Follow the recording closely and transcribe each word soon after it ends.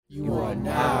You are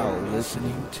now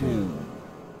listening to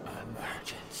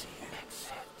Emergency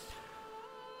Exit.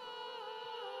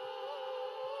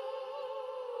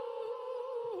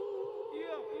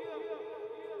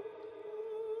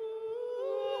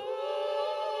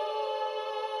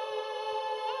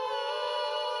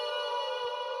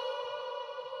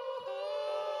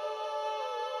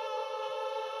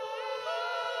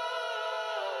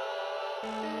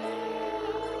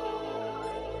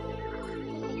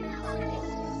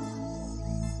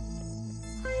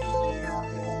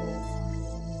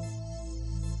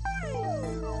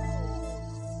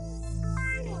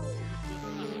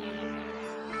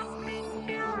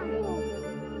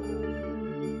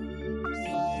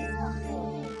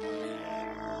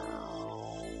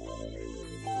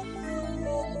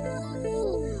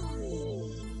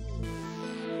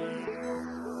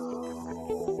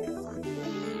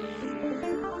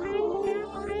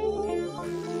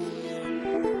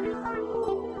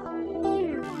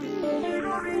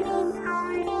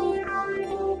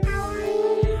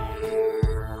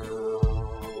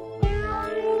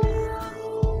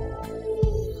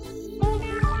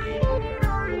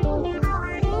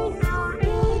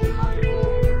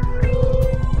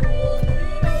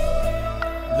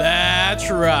 That's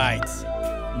right.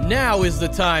 Now is the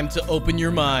time to open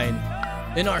your mind.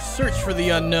 In our search for the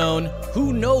unknown,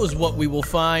 who knows what we will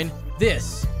find?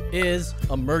 This is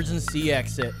Emergency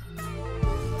Exit.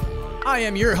 I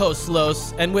am your host,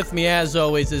 Los, and with me as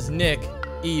always is Nick,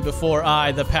 E before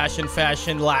I, the passion,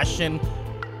 fashion, lashin'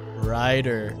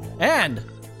 rider, and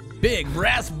big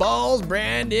brass balls,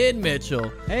 Brandon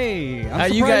Mitchell. Hey, How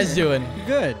you guys doing?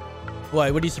 Good.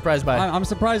 What are you surprised by? I'm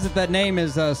surprised that name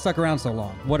is stuck around so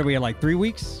long. What are we at, like 3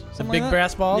 weeks? The Something big like that?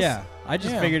 brass balls? Yeah, I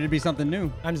just Yeah. figured it'd be something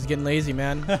new. I'm just getting lazy,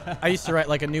 man. I used to write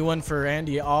like a new one for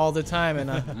Andy all the time,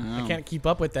 and I can't keep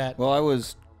up with that. Well, I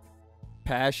was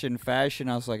passion, fashion.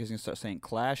 I was like, I was going to start saying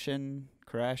clashing,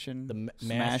 crashing, The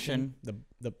smashing.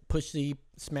 the pushy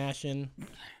smashing,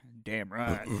 Damn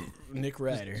right. Nick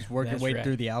Ryder. Just work your That's way right.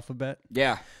 through the alphabet.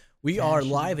 Yeah. We are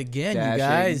live again, you dashing,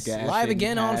 guys. gashing, Live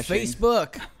again on hashing.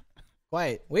 Facebook.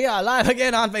 Wait, we are live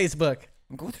again on Facebook.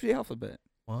 I'm going through the alphabet.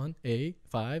 1, 8,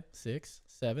 5, 6,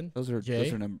 7. Those are J.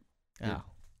 numbers. Oh,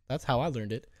 that's how I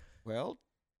learned it. Well,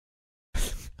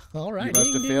 All right. you must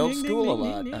Ding, have ding, failed ding, school ding, a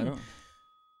ding, lot. ding, I ding. don't.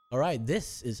 All right,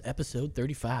 this is episode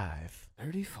 35.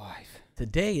 35.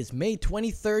 Today is May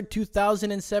 23rd,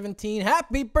 2017.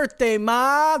 Happy birthday,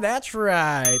 Ma! That's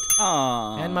right.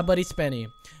 Aww. And my buddy Spenny.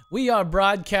 We are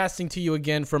broadcasting to you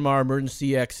again from our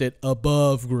emergency exit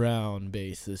above ground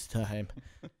base this time.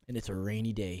 And it's a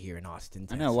rainy day here in Austin, I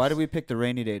Texas. know. Why did we pick the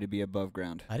rainy day to be above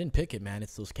ground? I didn't pick it, man.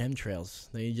 It's those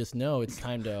chemtrails. They just know it's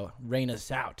time to rain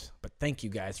us out. But thank you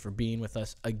guys for being with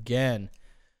us again.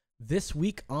 This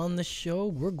week on the show,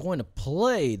 we're going to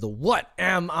play the What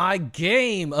Am I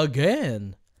game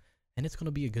again. And it's going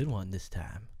to be a good one this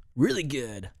time. Really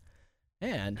good.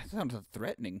 And That sounds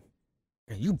threatening.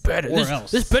 you better. Or else.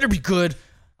 This better be good.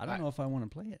 I don't know if I want to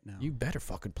play it now. You better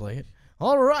fucking play it.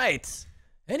 All right.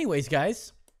 Anyways,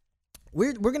 guys,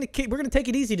 we're gonna take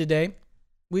it easy today.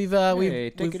 We've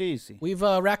Take it easy. We've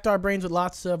racked our brains with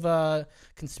lots of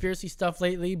conspiracy stuff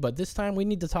lately, but this time we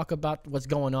need to talk about what's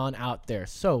going on out there.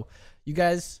 So, you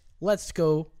guys, let's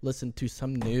go listen to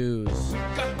some news.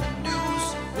 Got the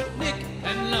news with Nick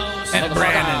and Los. And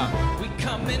Brandon. We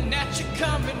coming at you,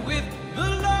 coming with the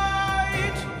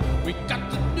light. We got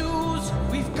the news,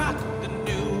 we've got the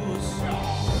news.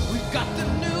 We've got the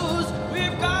news,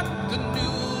 we've got the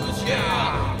news,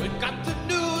 yeah. We've got the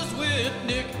news with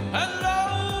Nick and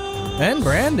Los. And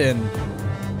Brandon.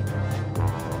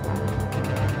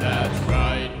 That's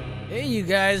right. Hey, you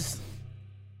guys.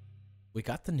 We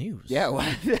got the news. Yeah. What?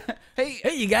 Hey,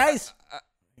 you guys.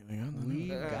 We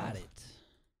got it.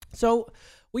 So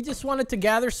we just wanted to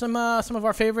gather some of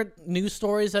our favorite news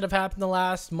stories that have happened the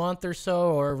last month or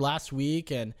so, or last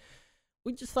week, and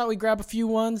we just thought we'd grab a few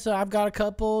ones. I've got a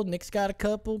couple, Nick's got a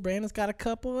couple, Brandon's got a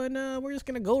couple, and we're just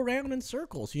gonna go around in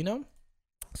circles, you know.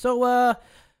 So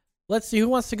let's see who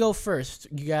wants to go first,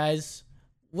 you guys.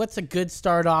 What's a good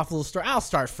start off little story? I'll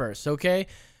start first, okay?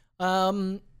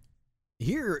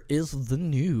 Here is the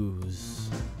news.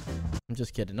 I'm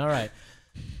just kidding. All right.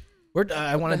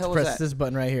 I wanted to hell was press that? this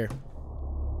button right here.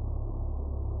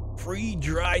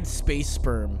 Freeze-dried space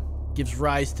sperm gives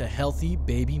rise to healthy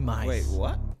baby mice. Wait,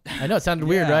 what? I know it sounded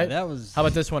weird, Yeah, right? that was- How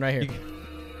about this one right here?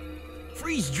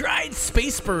 Freeze-dried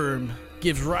space sperm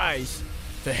gives rise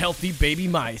to healthy baby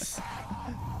mice.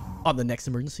 On the next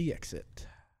emergency exit.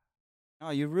 Oh,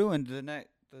 you ruined the next.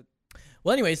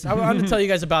 Well, anyways, I wanted to tell you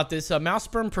guys about this. Mouse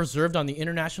sperm preserved on the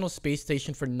International Space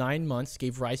Station for 9 months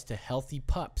gave rise to healthy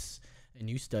pups. A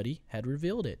new study had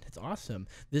revealed it. It's awesome.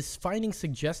 This finding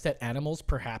suggests that animals,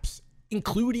 perhaps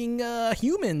including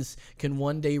humans, can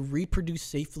one day reproduce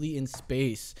safely in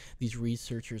space, these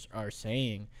researchers are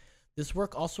saying. This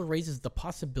work also raises the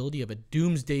possibility of a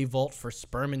doomsday vault for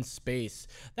sperm in space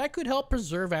that could help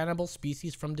preserve animal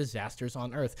species from disasters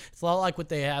on Earth. It's a lot like what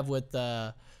they have with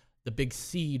the big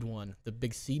seed one, the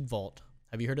big seed vault.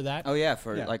 Have you heard of that? Oh yeah,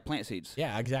 for like plant seeds.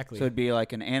 Yeah, exactly. So it'd be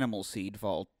like an animal seed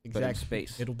vault, but in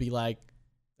space. It'll be like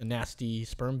a nasty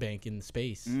sperm bank in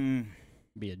space.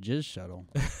 Be a jizz shuttle.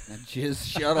 A jizz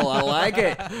shuttle, I like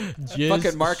it. Jizz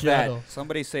Fucking mark shuttle. that.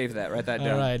 Somebody save that. Write that All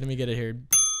down. right, let me get it here.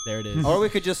 There it is. Or we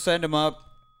could just send them up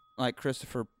like Chris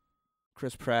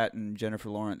Pratt and Jennifer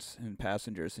Lawrence in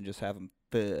Passengers and just have them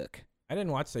fuck. I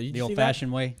didn't watch that. Did The you see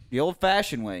old-fashioned way. The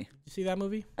old-fashioned way. Did you see that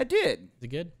movie? I did. Is it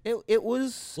good? It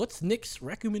was What's Nick's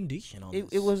recommendation on this?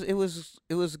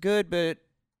 it was good, but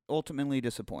ultimately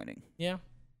disappointing. Yeah.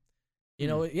 You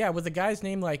know, with a guy's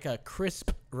name like a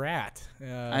Crisp Rat.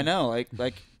 I know,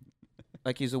 like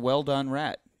he's a well done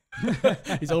rat.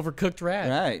 He's overcooked rat.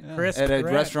 Right. Crisp At a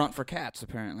rat. restaurant for cats,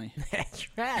 apparently. That's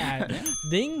right.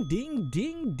 Ding, ding,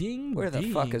 ding, ding. Where the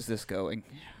ding. fuck is this going?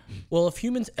 Well, if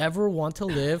humans ever want to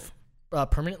live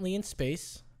permanently in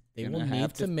space, they will Gonna need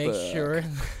have to to make fuck. sure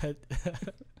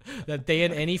that they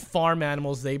and any farm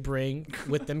animals they bring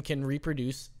with them can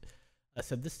reproduce,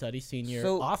 said the study senior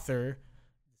author,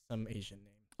 some Asian name.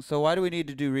 So why do we need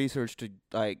to do research to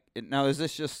now? Is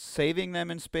this just saving them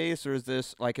in space, or is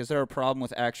this is there a problem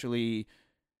with actually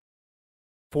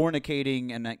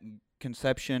fornicating and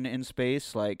conception in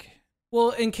space?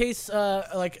 Well, in case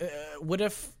what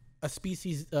if a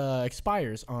species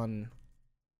expires on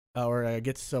or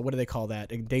gets what do they call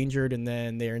that, endangered, and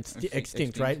then they're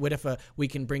extinct, right? What if we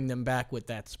can bring them back with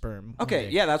that sperm? Okay,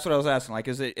 yeah, that's what I was asking.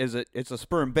 It's a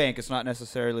sperm bank. It's not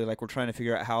necessarily we're trying to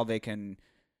figure out how they can.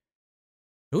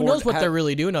 Who knows what they're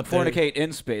really doing up there? Fornicate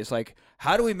in space.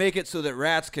 How do we make it so that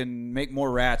rats can make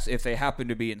more rats if they happen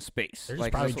to be in space? They're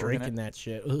just probably drinking that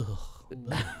shit. Ugh.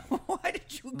 Why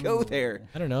did you go there?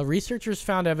 I don't know. Researchers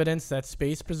found evidence that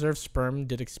space-preserved sperm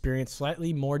did experience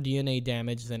slightly more DNA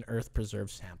damage than Earth-preserved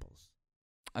samples.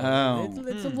 Oh.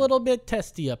 It's a little bit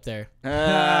testy up there.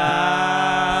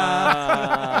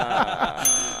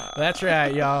 That's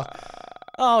right, y'all.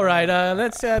 All right,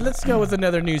 let's go with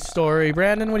another news story.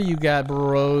 Brandon, what do you got,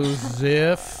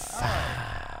 Brozif?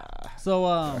 So,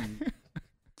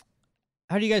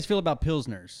 how do you guys feel about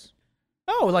Pilsners?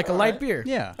 Oh, like a light beer.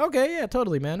 Yeah. Okay, yeah,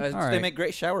 totally, man. They right. make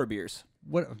great shower beers.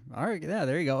 What? All right, yeah,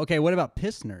 there you go. Okay, what about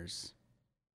Pilsners?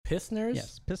 Pilsners?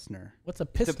 Yes, Pilsner. What's a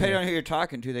Pilsner? Depending on who you're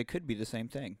talking to, they could be the same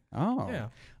thing. Oh. Yeah.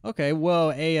 Okay,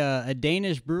 well, a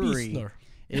Danish brewery Pilsner.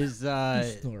 is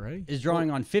Pilsner, right? is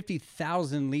drawing on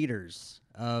 50,000 liters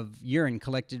of urine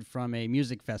collected from a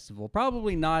music festival.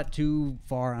 Probably not too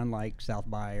far unlike South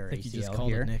by or I think you just ACL called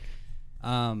here. it, Nick.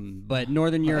 But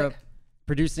Northern Europe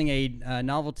producing a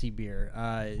novelty beer.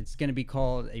 It's going to be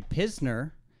called a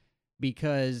Pilsner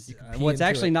because what's into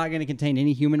actually it. not going to contain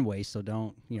any human waste. So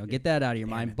don't get that out of your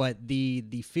mind. But the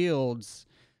fields,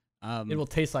 It will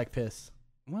taste like piss.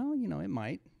 well, it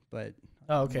might, but.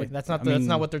 Oh, okay. That's not I that's mean,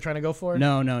 not what they're trying to go for?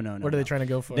 No. What are they trying to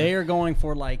go for? They are going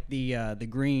for the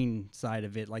green side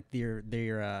of it, like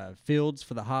their fields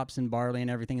for the hops and barley and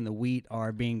everything, and the wheat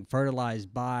are being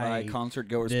fertilized by concert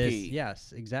goers this. pee.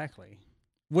 Yes, exactly.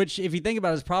 Which, if you think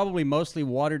about it, is probably mostly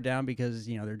watered down because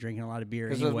they're drinking a lot of beer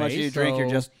Because anyway. as much as you drink, you're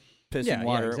so- just pissing Yeah,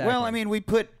 water. exactly. Well, I mean, we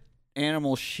put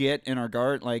animal shit in our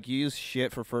garden. You use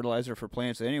shit for fertilizer for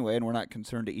plants anyway, and we're not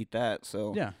concerned to eat that.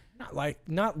 So yeah.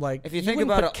 Not like If you think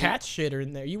wouldn't about put it- cat shit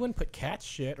in there. You wouldn't put cat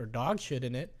shit or dog shit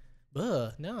in it.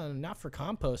 Ugh, no, not for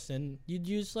composting. You'd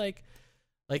use like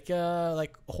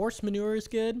horse manure is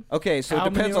good. Okay, so Cow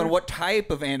it depends manure? on what type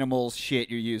of animal's shit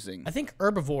you're using. I think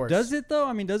herbivores. Does it though?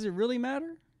 I mean, does it really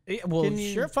matter? Well, Can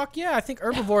you- sure, fuck yeah. I think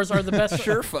herbivores are the best.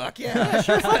 Sure, fuck yeah.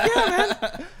 Sure, fuck yeah,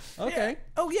 man. Okay.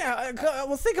 Oh yeah.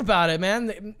 Well, think about it, man.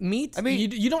 The meat. I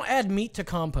mean- you don't add meat to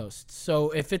compost.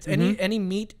 So if it's any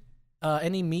meat.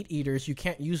 Any meat eaters, you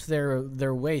can't use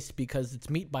their waste because it's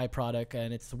meat byproduct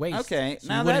and it's waste. Okay, So you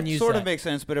now wouldn't that use sort that. of makes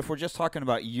sense, but if we're just talking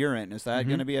about urine, is that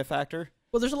going to be a factor?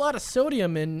 Well, there's a lot of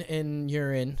sodium in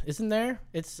urine, isn't there?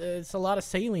 It's a lot of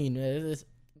saline.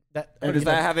 Or does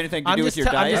that have anything to do with your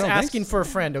I'm diet? just I don't think asking for a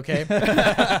friend, okay?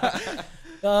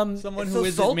 Someone It's who so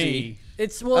isn't salty. me.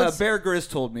 It's Bear Grylls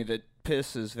told me that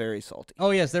piss is very salty. Oh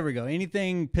yes, there we go.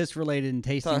 Anything piss related and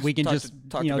tasty, Talk- we can talk just to-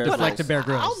 talk to Bear deflect to Grylls.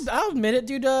 Bear Grylls. I'll admit it,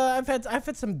 dude. I've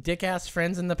had some dick ass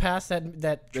friends in the past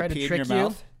that try to pee in trick your you.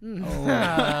 mouth?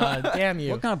 Ah, damn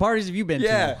you. What kind of parties have you been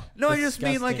Yeah. to? No, I just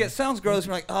mean Disgusting. it sounds gross.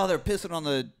 You're like, oh, they're pissing on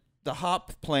the the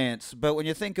hop plants, but when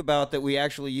you think about that, we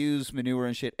actually use manure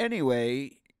and shit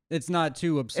anyway. It's not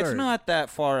too absurd. It's not that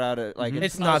far out of like It's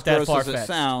it's not as that gross as far-fetched. it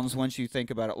sounds once you think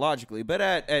about it logically. But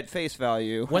at face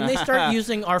value, When they start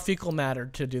using our fecal matter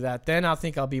to do that, then I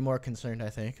think I'll be more concerned. I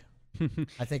think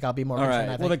I'll be more All concerned.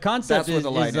 right. I Well, the think. concept That's what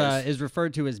the line is. is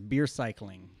referred to as beer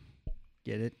cycling.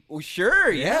 Get it? well,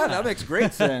 sure, yeah, that makes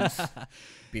great sense.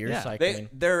 beer yeah. cycling.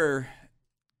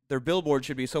 Their billboard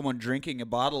should be someone drinking a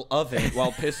bottle of it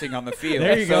while pissing on the field.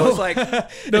 There you so go. It's like The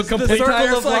the complete entire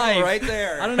circle of cycle life. right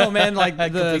there. I don't know, man. Like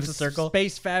Completes the the circle.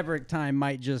 space fabric time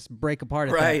might just break apart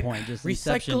at Right. that point. Just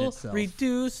inception Recycle, itself.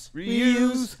 reduce, Reuse,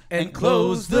 reuse, and and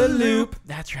close the loop.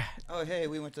 That's right. Oh, hey,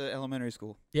 we went to elementary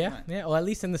school. Yeah, Right. yeah. Well, at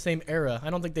least in the same era. I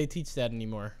don't think they teach that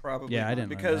anymore. Probably. Yeah, I not, didn't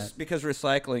learn because that. because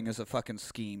recycling is a fucking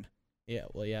scheme. Yeah,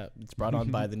 well, yeah. It's brought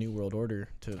on by the New World Order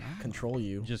to control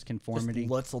you. Just conformity.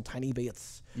 Just little tiny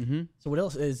bits. Mm-hmm. So what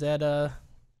else is that?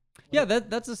 Yeah,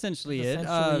 that's essentially That's it.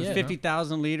 essentially it, huh?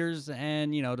 50,000 liters,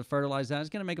 and to fertilize that, it's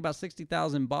gonna make about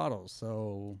 60,000 bottles.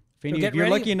 So if get you're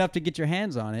ready. lucky enough to get your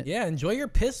hands on it, Yeah, enjoy your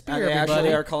piss beer, They everybody.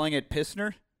 actually are calling it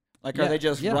Pissner. Like, Yeah, are they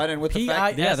just yeah. running with the P.I.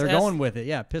 fact? yeah, they're SS. going with it.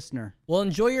 Yeah, Pissner. Well,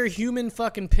 enjoy your human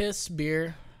fucking piss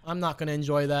beer. I'm not gonna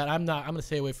enjoy that. I'm gonna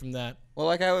stay away from that. Well,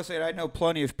 like I was saying, I know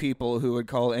plenty of people who would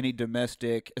call any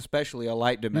domestic, especially a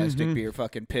light domestic beer,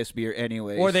 fucking piss beer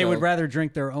anyway. Or they so- would rather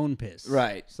drink their own piss.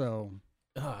 Right. So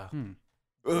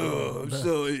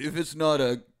So if it's not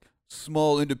a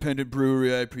small independent brewery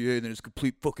IPA, then it's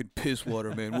complete fucking piss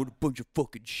water, man. What a bunch of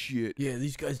fucking shit. Yeah,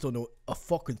 these guys don't know a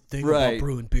fucking thing Right. about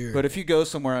brewing beer. But if you go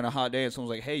somewhere on a hot day and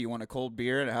someone's like, hey, you want a cold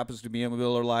beer? And it happens to be a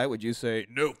Miller Lite, would you say,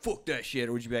 no, fuck that shit?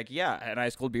 Or would you be like, yeah, an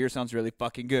ice cold beer sounds really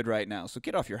fucking good right now. So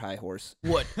get off your high horse.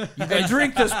 what? You And guys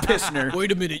drink this Pissner.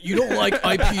 Wait a minute. You don't like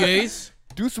IPAs?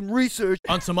 Do some research.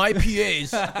 On some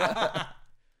IPAs,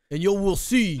 and you will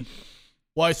see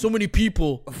why so many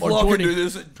people are Flock into joining,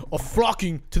 this. are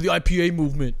flocking to the IPA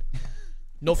movement.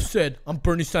 Enough said. I'm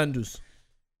Bernie Sanders.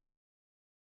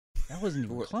 that wasn't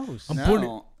even close. I'm No.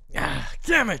 Bernie. Ah,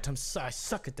 damn it! I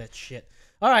suck at that shit.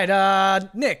 All right,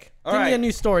 Nick, All give me a right.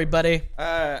 new story, buddy.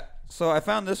 So I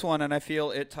found this one, and I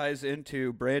feel it ties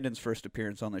into Brandon's first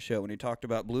appearance on the show when he talked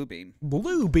about Bluebeam.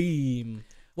 Bluebeam.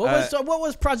 What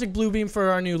was Project Bluebeam for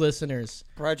our new listeners?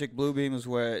 Project Bluebeam is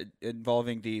where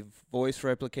involving the voice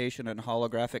replication and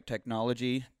holographic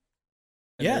technology.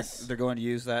 And Yes. they're going to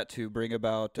use that to bring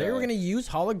about. They were going to use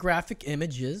holographic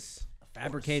images.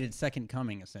 Fabricated second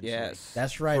coming, essentially. Yes,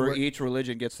 That's right. For We're- each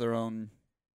religion gets their own.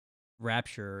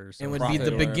 Rapture or It something. would be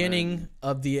the Prophet or- beginning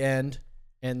of the end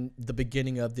and the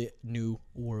beginning of the new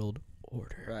world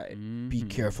order. Right. Be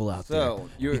careful out So, there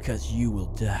you're- because you will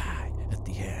die at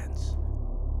the hands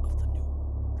of the new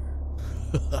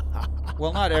world order.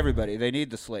 Well, not everybody. They need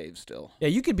the slaves still. Yeah,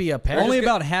 you could be a pet. Only just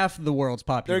about half the world's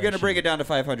They're population. going to bring it down to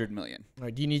 500 million. All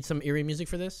right, do you need some eerie music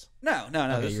for this? No.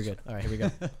 Okay, this you're is- good. All right, here we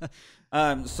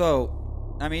go. So,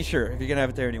 I mean, sure, if you're going to have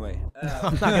it there anyway.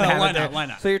 I'm not gonna have Why it there. not? Why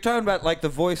not? So you're talking about like the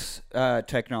voice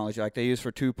technology, like they use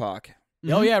for Tupac.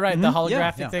 Oh yeah, right. The Mhm.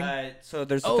 holographic Yeah, thing. So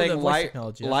there's the Oh, the thing, voice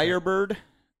technology, that's right. Lyrebird,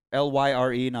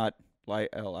 Lyre, not Lia.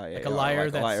 Like a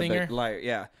liar, that singer? Liar,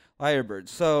 yeah, Lyrebird.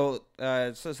 So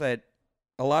it says that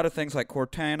a lot of things like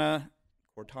Cortana,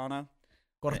 Cortana.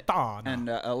 and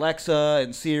Alexa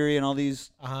and Siri and all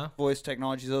these Uh-huh. voice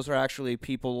technologies, those are actually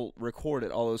people recorded,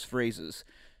 all those phrases.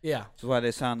 Yeah. Which is why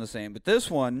they sound the same. But this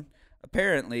one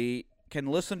apparently can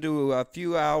listen to a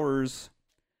few hours,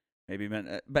 maybe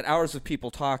minute, but hours of people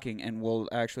talking, and will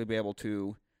actually be able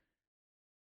to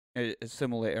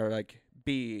assimilate or like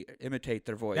imitate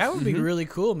their voice. That would be really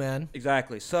cool, man.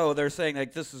 Exactly. So they're saying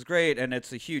like this is great, and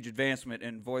it's a huge advancement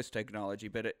in voice technology.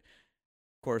 But of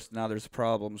course, now there's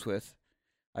problems with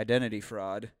identity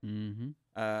fraud. Mm-hmm.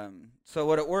 So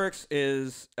what it works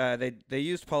is they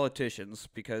used politicians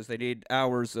because they need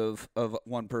hours of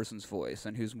one person's voice,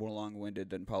 and who's more long-winded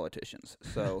than politicians.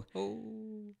 So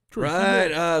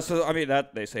right. So I mean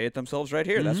that they say it themselves right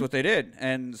here. That's what they did,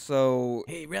 and so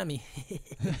Hey, Remy.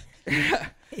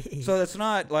 so it's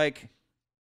not like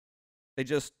they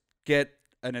just get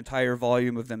an entire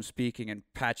volume of them speaking and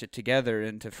patch it together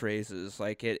into phrases.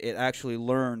 Like it actually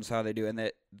learns how they do, and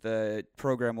that the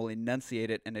program will enunciate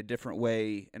it in a different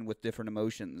way and with different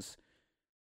emotions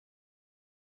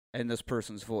in this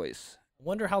person's voice.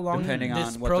 Wonder how long Depending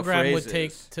this on what the program would phrase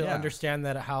take is. to Yeah. understand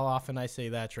that how often I say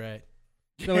that's right.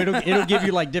 So it'll give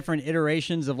you like different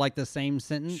iterations of like the same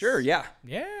sentence. Sure, yeah.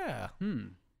 Yeah.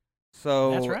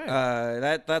 So That's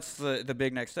right. That's the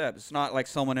big next step. It's not like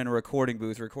someone in a recording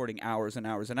booth recording hours and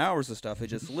hours and hours of stuff. It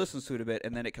just listens to it a bit,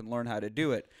 and then it can learn how to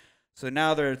do it. So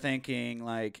now they're thinking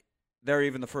like they're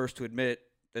even the first to admit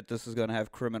that this is going to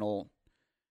have criminal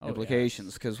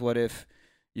implications. Because what if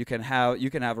you can have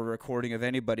a recording of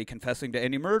anybody confessing to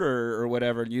any murder or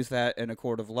whatever and use that in a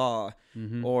court of law,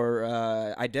 or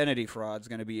identity fraud is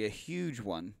going to be a huge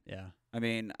one. Yeah. I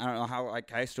mean, I don't know how.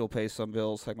 Like, I still pay some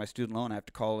bills, like my student loan. I have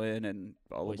to call in and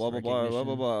blah blah Voice blah blah blah blah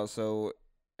blah blah. So,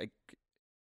 like,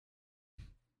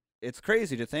 it's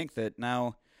crazy to think that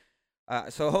now.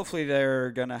 So hopefully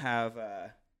they're gonna have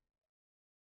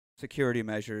security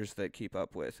measures that keep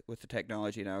up with the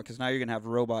technology now, because now you're gonna have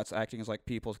robots acting as like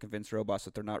people to convince robots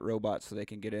that they're not robots, so they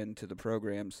can get into the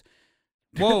programs.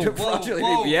 Whoa, to whoa, fraudulently-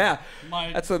 whoa. Yeah,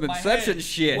 My- that's some my Inception head.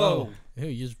 shit. Whoa.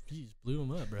 Hey, you just blew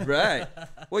him up, bro. Right.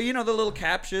 Well, you know the little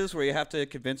captchas where you have to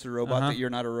convince a robot that you're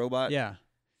not a robot. Yeah.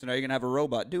 So now you're gonna have a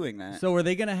robot doing that. So are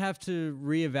they gonna have to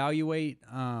reevaluate?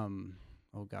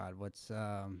 Oh God, what's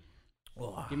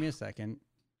Give me a second.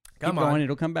 Come Keep on. going,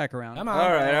 it'll come back around. Come on. All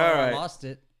right, all I right. lost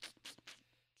it.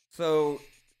 So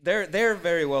they're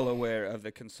very well aware of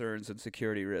the concerns and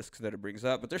security risks that it brings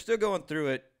up, but they're still going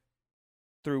through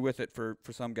with it for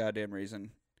some goddamn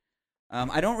reason.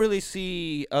 I don't really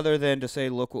see, other than to say,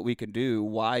 look what we can do,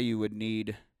 why you would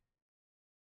need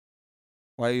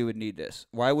this.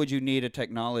 Why would you need a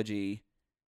technology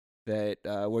that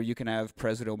where you can have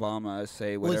President Obama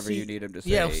say whatever you need him to say?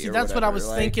 Yeah, see, or that's what I whatever? was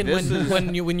Like, thinking this is-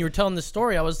 when you were telling the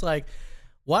story. I was like,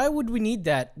 why would we need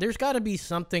that? There's got to be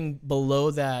something below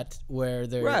that where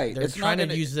they're Right, they're it's trying not to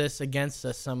gonna- use this against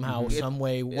us somehow, some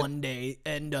way, one day.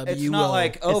 NWO. It's not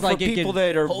like, oh, It's for like it people could-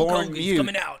 that are Hulk born Hogan's mute.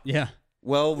 coming out. Yeah.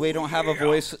 Well, we don't have a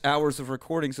voice hours of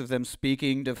recordings of them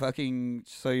speaking to fucking.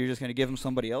 So you're just gonna give them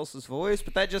somebody else's voice,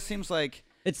 but that just seems like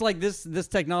It's like this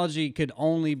technology could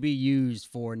only be used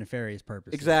for nefarious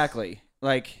purposes. exactly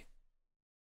like.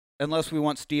 Unless we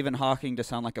want Stephen Hawking to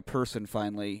sound like a person,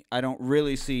 finally, I don't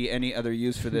really see any other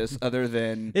use for this other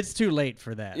than. It's too late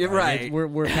for that. You're Like, right.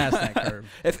 We're past that curve.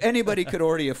 If anybody could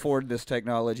already afford this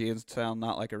technology and sound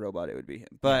not like a robot, it would be him.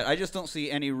 But I just don't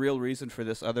see any real reason for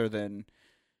this other than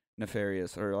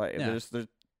nefarious or like Yeah.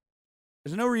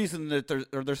 there's no reason that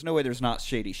there's no way there's not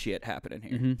shady shit happening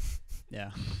here. Mhm.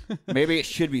 Yeah. Maybe it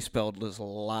should be spelled as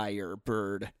liar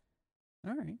bird.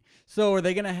 All right. So are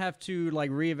they going to have to like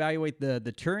reevaluate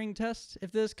the Turing test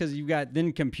if this? Because you've got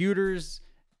then computers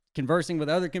conversing with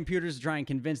other computers to try and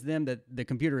convince them that the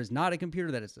computer is not a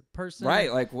computer, that it's a person.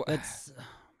 Right, like That's, oh, man,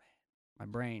 my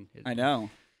brain. I know.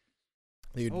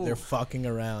 Dude, Oh. they're fucking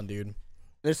around, dude.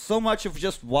 There's so much of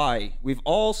just why. We've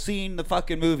all seen the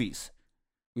fucking movies.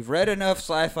 We've read enough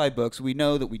sci-fi books. We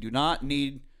know that we do not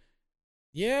need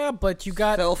Yeah, but you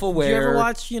got self-aware. Did you ever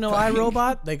watch, fucking-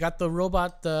 iRobot? They got the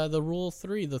robot, the rule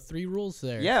 3, the 3 rules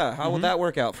there. Yeah, how would that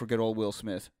work out for good old Will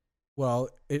Smith? Well,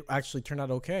 it actually turned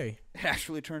out okay. It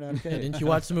actually turned out okay. Didn't you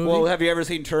watch the movie? Well, have you ever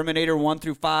seen Terminator 1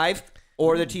 through 5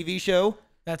 or the TV show?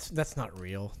 That's not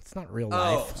real. It's not real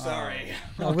life. sorry.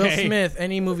 No, Will Smith,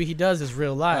 any movie he does is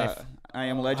real life. I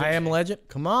Am Legend. I Am Legend.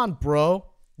 Come on, bro.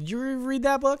 Did you read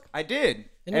that book? I did.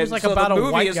 And it was like so about the a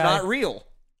movie white is guy. not real.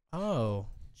 Oh,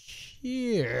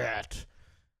 shit.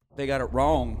 They got it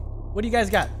wrong. What do you guys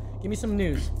got? Give me some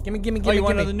news. Give me. Oh, you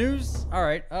want to know the news? All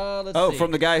right. Let's Oh, see.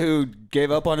 from the guy who gave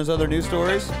up on his other news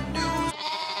stories?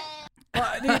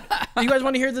 Dude, you guys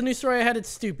want to hear the news story I had? It's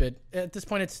stupid. At this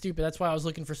point, it's stupid. That's why I was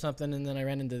looking for something, and then I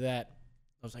ran into that.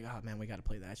 I was like, oh, man, we got to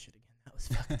play that shit again. That was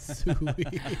fucking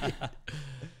sweet.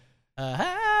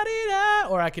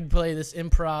 Or I could play this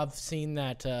improv scene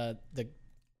that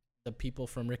the people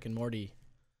from Rick and Morty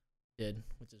did,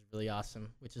 which is really awesome,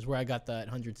 which is where I got that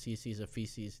 100 cc's of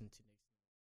feces. And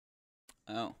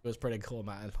Oh. it was pretty cool,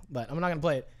 man. But I'm not going to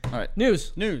play it. All right.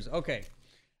 News. News. Okay.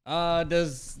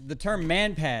 Does the term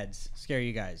man pads scare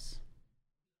you guys?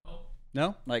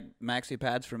 No? Like maxi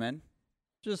pads for men?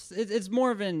 Just it's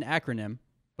more of an acronym,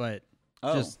 but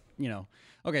Oh. just,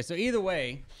 Okay, so either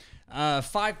way,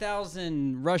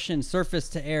 5,000 Russian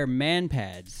surface-to-air man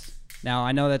pads. Now,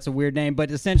 I know that's a weird name, but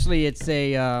essentially it's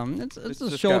a it's a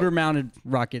just shoulder-mounted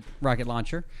rocket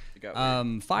launcher. got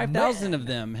weird. 5,000 of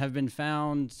them have been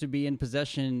found to be in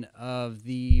possession of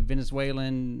the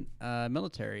Venezuelan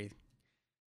military.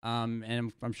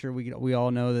 And I'm sure we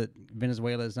all know that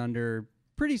Venezuela is under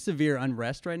pretty severe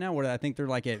unrest right now, where I think they're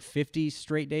like at 50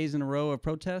 straight days in a row of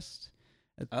protest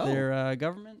at their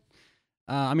government.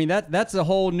 I mean, that's a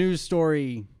whole news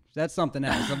story. That's something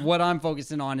else. What I'm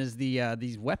focusing on is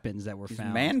these weapons that were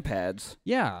found. Man pads.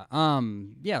 Yeah.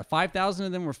 5,000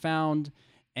 of them were found,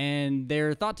 and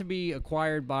they're thought to be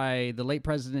acquired by the late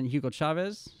President Hugo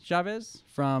Chavez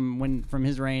from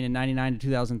his reign in 1999 to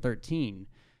 2013.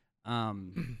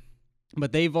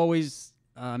 But they've always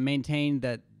maintained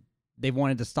that they've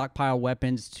wanted to stockpile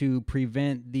weapons to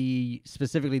prevent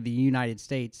specifically the United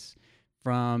States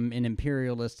from an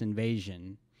imperialist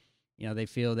invasion. You know, they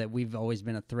feel that we've always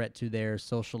been a threat to their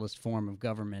socialist form of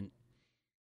government.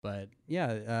 But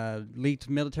yeah, leaked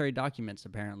military documents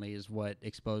apparently is what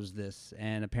exposed this,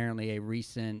 and apparently a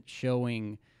recent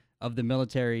showing of the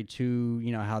military to,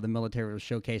 you know, how the military will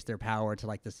showcase their power to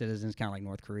like the citizens, kind of like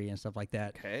North Korea and stuff like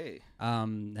that. Okay.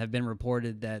 Have been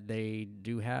reported that they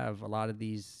do have a lot of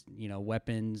these, you know,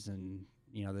 weapons and,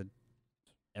 you know,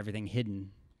 everything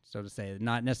hidden, so to say,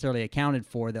 not necessarily accounted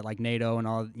for, that like NATO and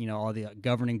all, you know, all the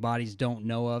governing bodies don't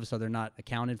know of, so they're not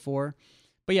accounted for.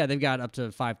 But yeah, they've got up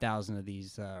to 5,000 of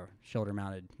these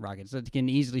shoulder-mounted rockets that can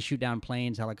easily shoot down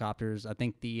planes, helicopters. I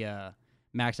think the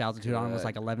max altitude on them was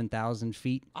like 11,000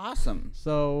 feet. Awesome.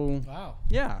 So, Wow.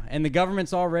 yeah, and the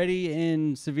government's already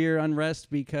in severe unrest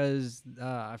because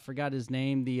I forgot his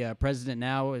name. The president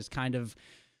now is kind of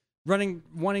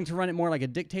wanting to run it more like a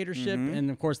dictatorship, and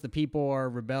of course the people are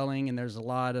rebelling, and there's a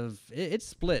lot of it's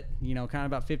split, you know, kind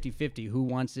of about 50-50 who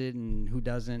wants it and who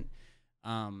doesn't.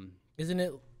 Isn't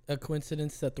it a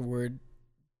coincidence that the word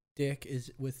dick is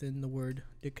within the word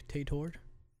dictator?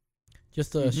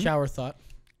 Just a shower thought.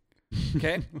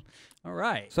 Okay. All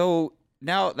right. So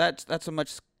now that's a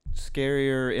much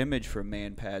scarier image for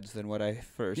man pads than what I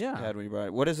first had when you brought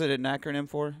it. What is it an acronym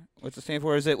for? What's it stand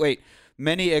for? Is it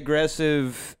many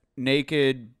aggressive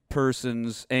naked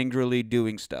persons angrily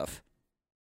doing stuff?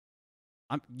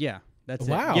 Yeah. That's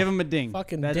Wow. it. Give him a ding.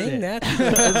 Fucking That's ding it.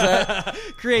 that.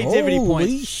 Creativity Holy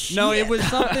points. shit. No, it was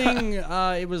something.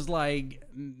 It was like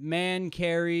man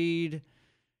carried,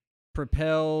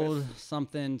 propelled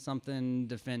something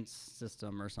defense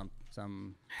system or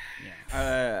some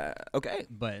yeah. Okay.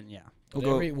 But yeah.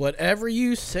 Whatever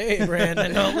you say,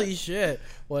 Brandon. Holy shit.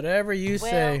 Whatever you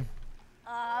say.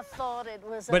 I thought it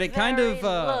was But a it kind very of,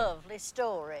 lovely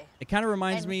story. It kind of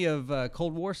reminds me of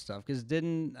Cold War stuff, because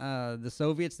didn't the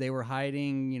Soviets, they were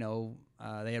hiding, you know,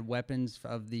 they had weapons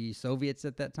of the Soviets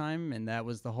at that time, and that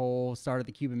was the whole start of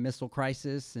the Cuban Missile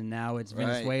Crisis, and now it's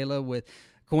Venezuela with,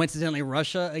 coincidentally,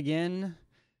 Russia again.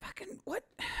 Fucking what?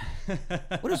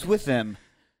 What is with them?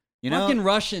 You know, fucking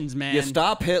Russians, man. You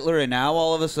stop Hitler, and now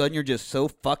all of a sudden you're just so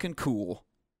fucking cool.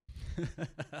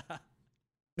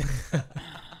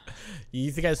 You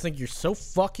guys think you're so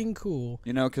fucking cool.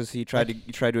 You know, because he tried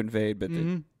to invade, but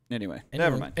anyway,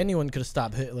 never mind. Anyone could have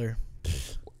stopped Hitler.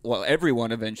 Well,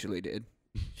 everyone eventually did.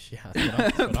 Yeah,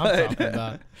 that's what I'm talking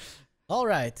about. All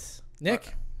right,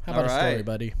 Nick, how about a story,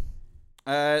 buddy?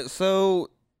 So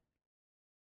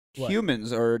What?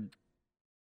 humans are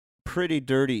pretty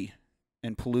dirty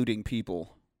and polluting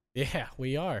people. Yeah,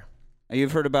 we are.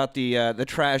 You've heard about the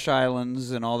trash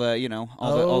islands and all that, you know,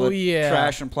 all the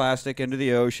trash and plastic into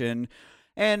the ocean,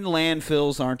 and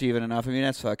landfills aren't even enough. I mean,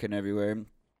 that's fucking everywhere.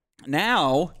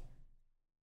 Now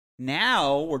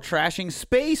we're trashing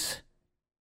space.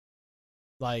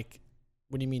 Like,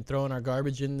 what do you mean, throwing our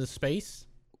garbage into space?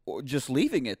 Or just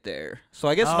leaving it there. So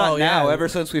I guess not now. Ever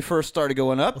since we first started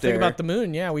going up there. Think about the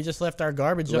moon. Yeah, we just left our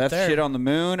garbage up there. Left shit on the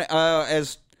moon.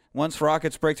 Once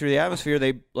rockets break through the atmosphere,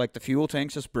 the fuel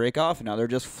tanks just break off, and now they're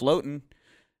just floating.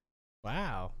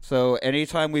 Wow. So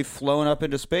anytime we've flown up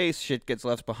into space, shit gets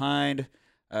left behind.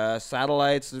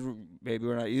 Satellites, maybe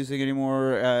we're not using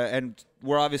anymore, and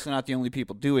we're obviously not the only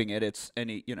people doing it. It's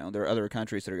there are other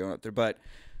countries that are going up there, but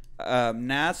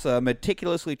NASA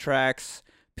meticulously tracks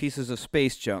pieces of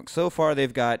space junk. So far,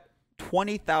 they've got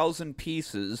 20,000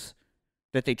 pieces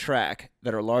that they track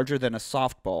that are larger than a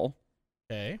softball.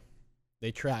 Okay.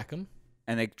 They track them.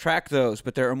 And they track those,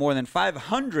 but there are more than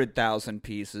 500,000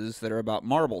 pieces that are about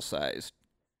marble-sized.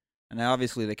 And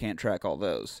obviously they can't track all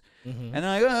those. And they're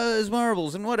like, oh, there's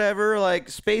marbles and whatever. Like,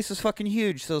 space is fucking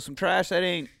huge, so some trash, that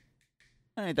ain't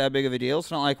that big of a deal.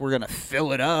 It's not like we're going to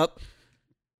fill it up.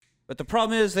 But the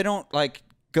problem is they don't,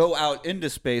 go out into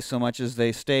space so much as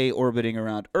they stay orbiting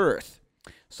around Earth.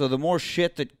 So the more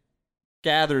shit that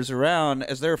gathers around,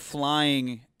 as they're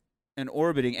flying and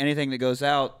orbiting, anything that goes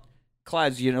out,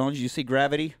 collides, you see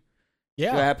gravity?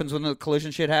 Yeah. What happens when the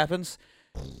collision shit happens?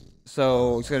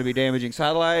 So it's going to be damaging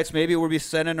satellites. Maybe we'll be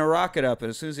sending a rocket up, and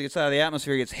as soon as it gets out of the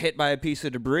atmosphere, it gets hit by a piece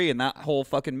of debris, and that whole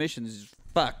fucking mission is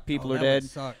fucked. People are dead.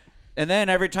 And then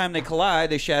every time they collide,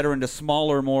 they shatter into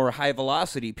smaller, more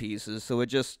high-velocity pieces, so it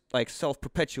just,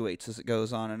 self-perpetuates as it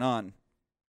goes on and on.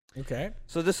 Okay.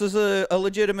 So this is a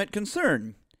legitimate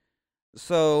concern.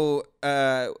 So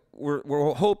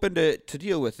we're hoping to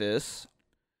deal with this.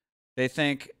 They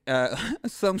think,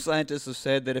 some scientists have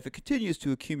said that if it continues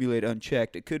to accumulate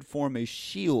unchecked, it could form a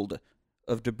shield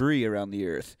of debris around the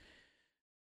Earth.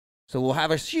 So we'll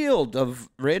have a shield of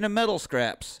random metal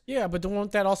scraps. Yeah, but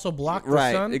won't that also block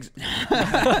the sun?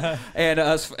 And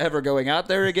us ever going out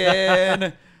there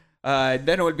again.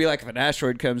 Then it would be like if an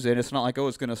asteroid comes in, it's not like, oh,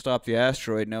 it's going to stop the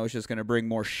asteroid. No, it's just going to bring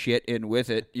more shit in with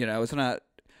it. You know, it's not.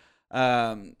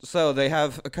 So they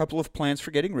have a couple of plans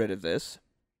for getting rid of this.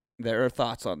 There are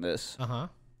thoughts on this. Uh-huh.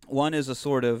 One is a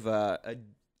sort of a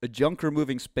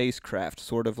junk-removing spacecraft,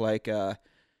 sort of like a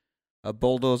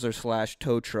bulldozer /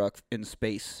 tow truck in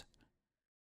space.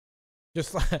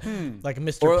 Just like a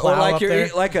Mr. Or Plow like up you're there.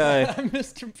 like a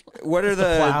Mr. what are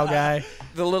The plow the guy.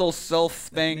 the little self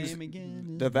things, Name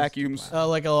again the is Mr. vacuums. Plow.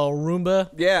 Like a little Roomba.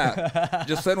 Yeah,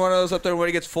 just send one of those up there when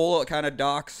it gets full. It kind of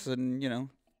docks, and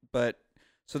But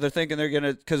so they're thinking they're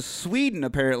gonna, because Sweden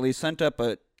apparently sent up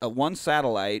a one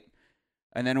satellite,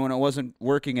 and then when it wasn't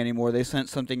working anymore, they sent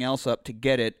something else up to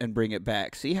get it and bring it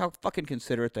back. See how fucking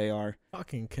considerate they are.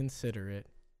 Fucking consider it.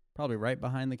 Probably right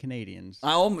behind the Canadians.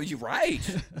 Oh, you're right.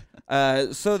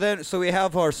 So we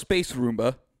have our space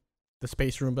Roomba The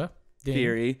space Roomba. Ding.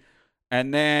 theory,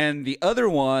 and then the other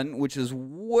one, which is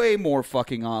way more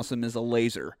fucking awesome, is a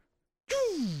laser.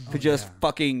 To just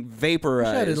fucking Wish I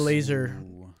vaporize. had a laser.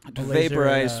 To a laser,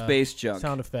 vaporize space junk.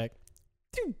 Sound effect.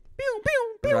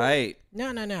 Right.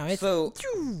 No. It's So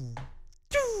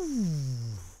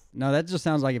No, that just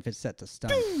sounds like if it's set to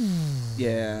stun.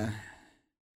 yeah.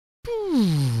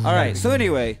 All right. So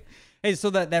anyway, Hey, so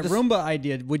that This- Roomba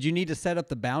idea, would you need to set up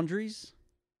the boundaries?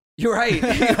 you're right.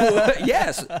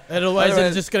 Yes. Otherwise,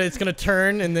 Otherwise- it's gonna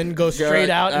turn and then go straight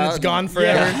out and it's gone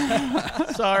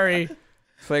forever. Sorry.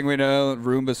 Thing we know,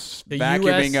 Roomba's The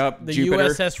vacuuming up the Jupiter.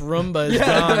 USS Roomba is the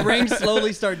gone. rings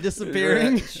slowly start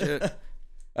disappearing. Right, shit.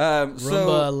 Roomba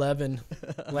So 11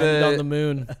 landed on the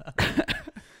moon.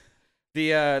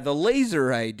 the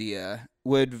laser idea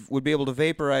would be able to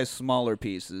vaporize smaller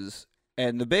pieces,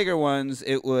 and the bigger ones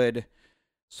it would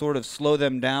sort of slow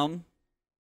them down,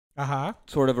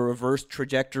 sort of a reverse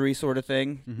trajectory sort of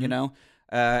thing,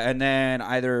 and then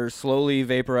either slowly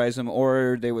vaporize them,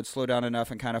 or they would slow down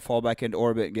enough and kind of fall back into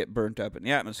orbit and get burnt up in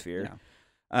the atmosphere.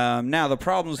 Yeah. Now the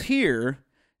problems here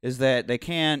is that they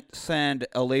can't send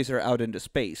a laser out into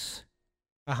space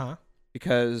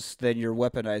because then you're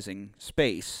weaponizing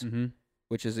space, Mm-hmm.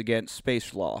 which is against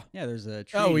space law. Yeah, there's a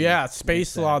treaty Oh yeah, space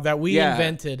against that. law that we Yeah.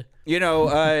 invented.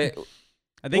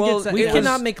 I think Well, it's We It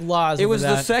cannot was- make laws. It over was the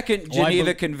that. second Oh, I Geneva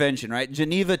bel- Convention, right?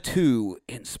 Geneva 2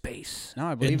 in space. no,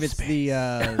 I believe in it's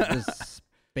the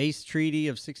Space Treaty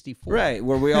of '64. Right,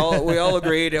 where we all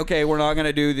agreed, okay, we're not going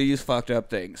to do these fucked up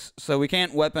things. So we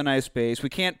can't weaponize space. We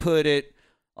can't put it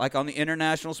like on the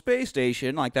International Space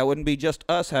Station. Like that wouldn't be just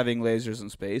us having lasers in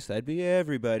space. That'd be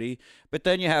everybody. But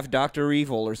then you have Dr.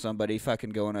 Evil or somebody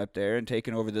fucking going up there and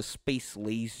taking over the space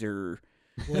laser.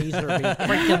 laser beam.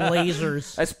 Freaking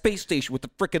lasers. A space station with a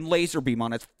frickin' laser beam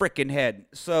on its frickin' head.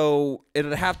 So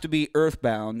it'd have to be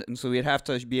earthbound, and so we'd have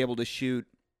to be able to shoot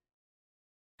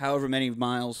however many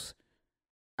miles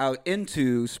out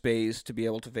into space to be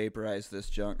able to vaporize this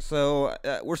junk. So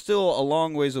we're still a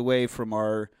long ways away from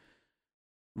our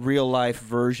real life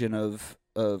version of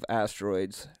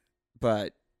asteroids,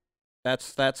 but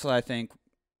that's I think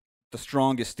the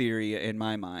strongest theory in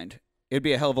my mind. It'd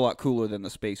be a hell of a lot cooler than the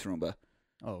space Roomba.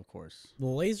 Oh, of course. The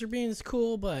laser beam is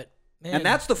cool, but man, And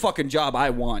that's the fucking job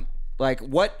I want. Like,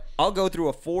 what? I'll go through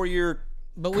a 4-year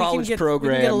but college we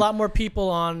program. can get a lot more people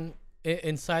on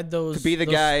inside those, To be the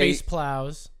those guy- space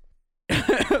plows.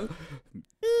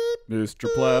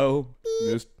 Mr. Plow.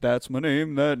 That's my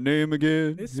name. That name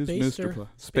again It's is Spacer. Mr. Plow.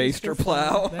 Spacer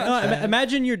Plow. That's No, right.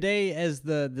 imagine your day as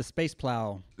the space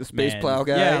plow. The space man. plow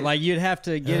guy. Yeah, like you'd have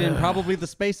to get in probably the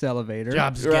space elevator.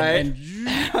 Jobs Right. getting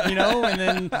And and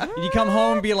then you come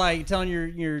home and be like telling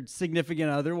your significant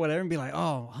other whatever and be like,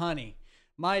 "Oh, honey,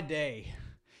 my day.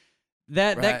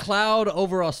 That Right. cloud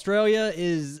over Australia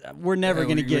is we're never Oh,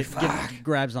 going to you're get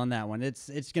grabs on that one. It's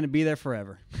going to be there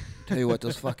forever." Tell you what,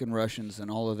 those fucking Russians and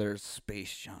all of their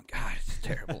space junk. God, it's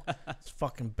terrible. Those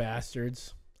fucking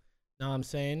bastards. Know what I'm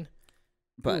saying?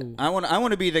 But Ooh. I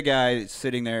want to be the guy that's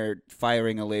sitting there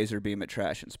firing a laser beam at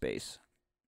trash in space.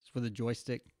 It's with a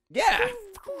joystick. Yeah.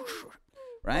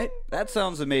 Right? That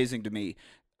sounds amazing to me.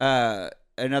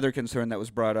 Another concern that was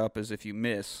brought up is if you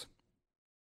miss,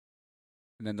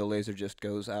 and then the laser just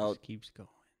goes out Just keeps going.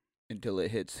 until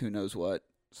it hits who knows what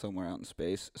somewhere out in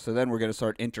space. So then we're going to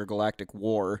start intergalactic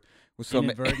war with some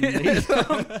Inadvertently.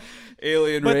 some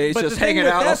alien race the just thing hanging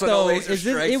with out. that, Also, though, the laser is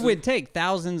strikes it them. would take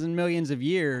thousands and millions of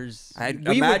years. I'd We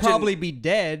would imagine- probably be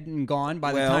dead and gone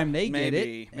by the Well, time they maybe, get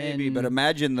it. Maybe, and- but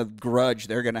imagine the grudge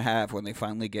they're going to have when they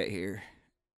finally get here.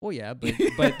 well, yeah,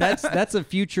 but that's a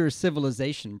future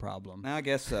civilization problem. I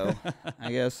guess so.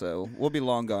 I guess so. We'll be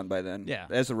long gone by then. Yeah.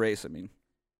 As a race, I mean.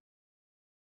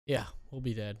 Yeah, we'll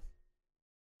be dead.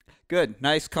 Good.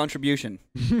 Nice contribution.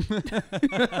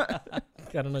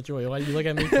 I don't know, Joey. Why you look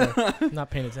at me for not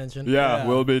paying attention? Yeah,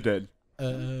 we'll be dead.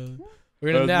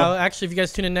 We're gonna now. Actually, if you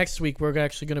guys tune in next week, we're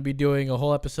actually gonna be doing a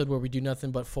whole episode where we do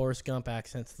nothing but Forrest Gump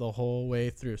accents the whole way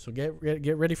through. So get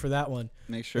ready for that one.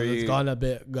 Make sure 'Cause you. it's gonna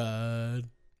be good.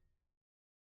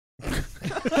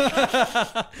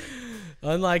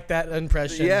 Unlike that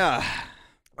impression. Yeah.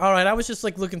 All right, I was just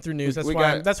like looking through news. That's We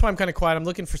why. got- That's why I'm kind of quiet. I'm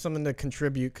looking for something to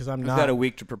contribute because I'm We've not. got a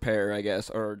week to prepare, I guess,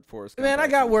 or Forrest Gump Man, I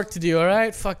got accents. work to do. All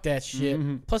right, fuck that shit.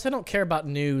 Mhm. Plus, I don't care about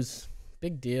news.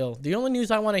 Big deal. The only news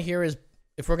I want to hear is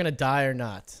if we're gonna die or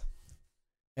not.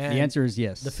 And The answer is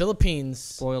yes. the Philippines.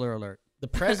 Spoiler alert. The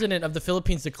president of the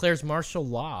Philippines declares martial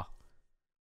law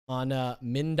on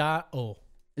Mindanao.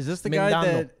 Is this the guy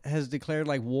Mindanao. that has declared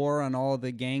like war on all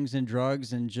the gangs and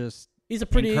drugs and just He's a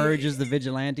pretty encourages the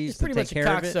vigilantes He's to pretty take much a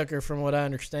care of it? cocksucker, from what I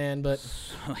understand. But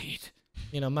Sweet.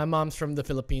 you know, my mom's from the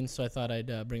Philippines, so I thought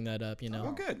I'd bring that up. You know,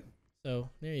 Oh, good. so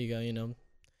there you go. You know,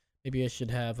 maybe I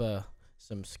should have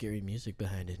some scary music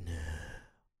behind it. No,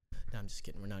 I'm just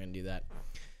kidding. We're not gonna do that.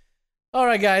 All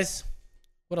right, guys.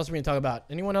 What else are we gonna talk about?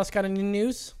 Anyone else got any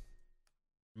news?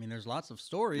 I mean, there's lots of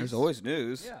stories. There's always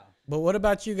news. Yeah. But what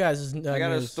about you guys? I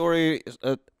got a news? story,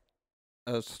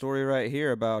 a story right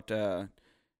here about the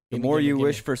Gimme, more gimme, you gimme.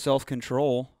 wish for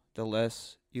self-control, the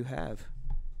less you have.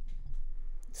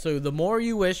 So the more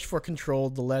you wish for control,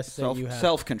 the less that you have.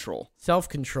 Self-control.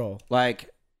 Self-control. Like,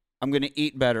 I'm gonna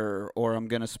eat better, or I'm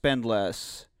gonna spend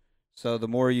less. So the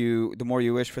more you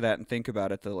wish for that and think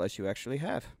about it, the less you actually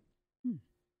have.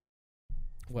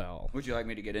 Well, Would you like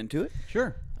me to get into it?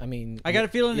 Sure. I mean, I got a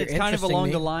feeling you're it's kind of interesting along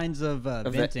me. the lines of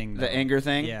Of venting. the though. anger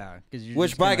thing. Yeah.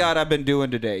 Which, by God, I've been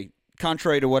doing today,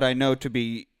 contrary to what I know to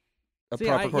be a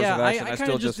proper course of action. I kind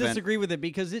still of just vent. disagree with it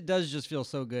because it does just feel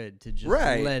so good to just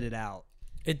Right. let it out.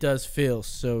 It does feel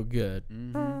so good.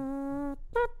 Mm-hmm.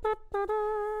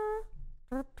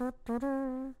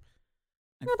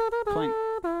 Playing.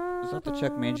 Is that the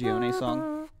Chuck Mangione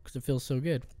song? Because it feels so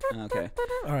good. Okay.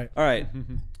 All right. All right.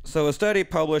 So, a study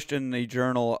published in the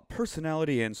journal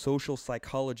Personality and Social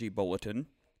Psychology Bulletin.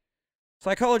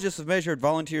 Psychologists have measured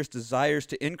volunteers' desires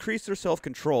to increase their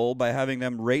self-control by having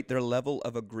them rate their level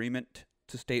of agreement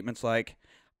to statements like,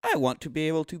 I want to be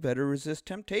able to better resist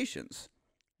temptations,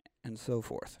 and so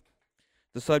forth.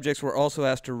 The subjects were also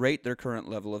asked to rate their current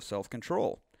level of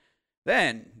self-control.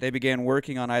 Then, they began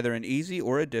working on either an easy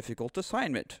or a difficult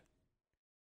assignment.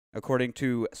 According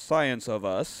to Science of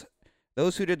Us,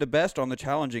 those who did the best on the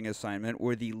challenging assignment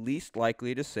were the least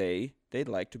likely to say they'd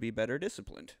like to be better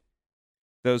disciplined.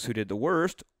 Those who did the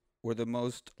worst were the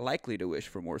most likely to wish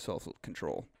for more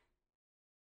self-control.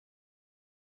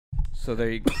 So there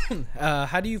you go.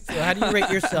 How do you rate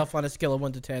yourself on a scale of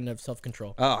 1 to 10 of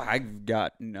self-control? Oh, I've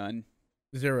got none.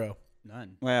 0.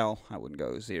 None. Well, I wouldn't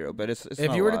go 0, but it's If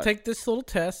not you a were to lot. take this little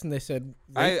test and they said,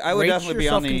 I would rate definitely your be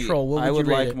on the. self-control, what would I would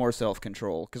you rate like it? more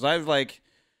self-control because I've like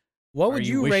What Are would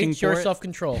you you wishing rate your for it?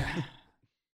 self-control? on a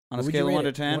What would you scale of rate 1 to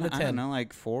it? 10. 1 to I 10. don't know,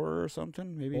 like 4 or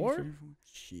something, maybe. 4? 3 or 4.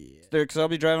 Shit. Because I'll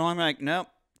be driving along, I'm like, nope,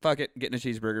 fuck it, getting a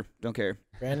cheeseburger, don't care.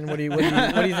 Brandon, what do you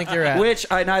think you're at? Which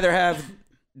I neither have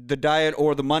the diet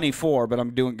or the money for, but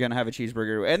I'm gonna have a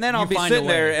cheeseburger, and then I'll You be find a sitting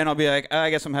there way. and I'll be like, I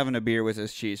guess I'm having a beer with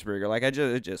this cheeseburger. Like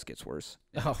it just gets worse.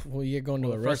 Oh, well, you're going to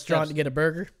Well, a the first restaurant steps- to get a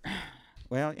burger?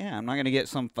 Well, yeah, I'm not gonna get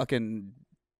some fucking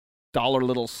dollar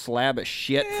little slab of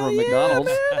shit from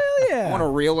McDonald's. Yeah. I want a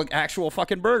real, actual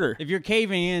fucking burger. If you're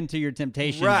caving into your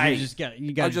temptations, Right. you just got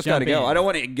I just gotta go. I don't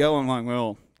want to go. I'm like,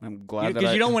 well, I'm glad that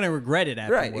because I you don't want to regret it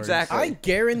afterwards. Right, exactly. I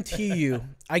guarantee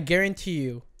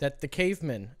you that the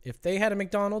cavemen, if they had a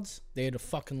McDonald's, they'd have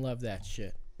fucking loved that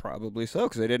shit. Probably so,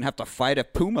 because they didn't have to fight a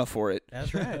puma for it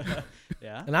That's right.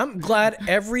 Yeah. And I'm glad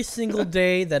every single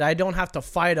day that I don't have to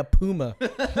fight a puma.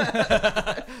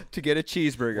 to get a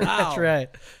cheeseburger. That's right.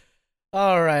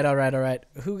 All right.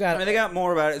 Who got I mean, they got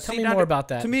more about it. Tell See, me now more to- about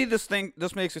that. To me, this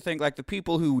makes you think like the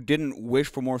people who didn't wish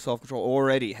for more self-control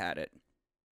already had it.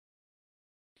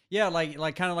 Yeah, like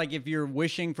kind of like if you're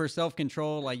wishing for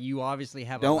self-control, like you obviously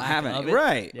have a Don't lack have of any. it.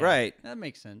 Right, Yeah, right. That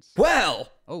makes sense. Well,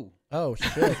 Oh, Oh,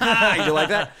 shit. you like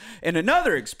that? In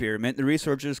another experiment, the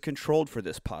researchers controlled for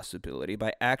this possibility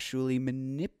by actually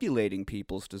manipulating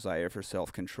people's desire for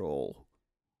self-control.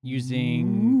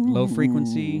 using low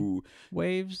frequency Ooh.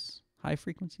 waves, high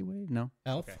frequency wave? No.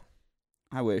 Elf.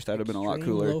 I wish that would have been a lot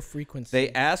Extreme cooler. Low frequency.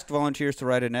 They asked volunteers to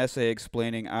write an essay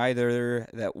explaining either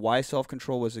that why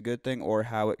self-control was a good thing or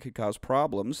how it could cause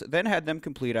problems, then had them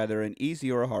complete either an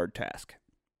easy or a hard task.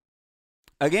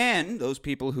 Again, those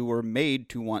people who were made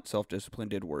to want self-discipline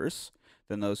did worse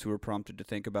than those who were prompted to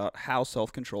think about how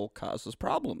self-control causes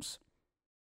problems.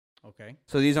 Okay.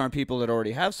 So these aren't people that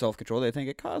already have self-control. They think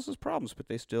it causes problems, but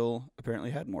they still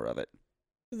apparently had more of it.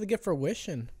 The gift for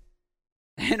wishing.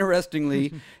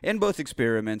 Interestingly, in both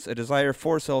experiments, a desire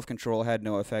for self-control had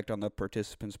no effect on the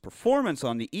participants' performance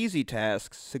on the easy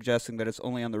tasks, suggesting that it's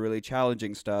only on the really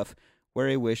challenging stuff where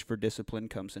a wish for discipline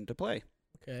comes into play.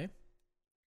 Okay.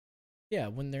 Yeah,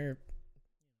 when they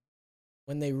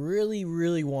really,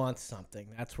 really want something,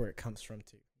 that's where it comes from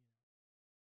too.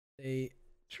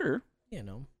 Sure.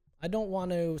 I don't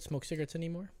want to smoke cigarettes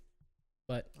anymore,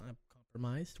 but I'm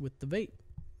compromised with the vape.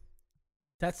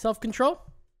 That's self-control.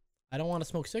 I don't want to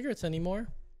smoke cigarettes anymore.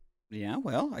 Yeah,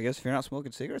 well, I guess if you're not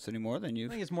smoking cigarettes anymore, then I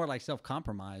you've... think it's more like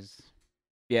self-compromise.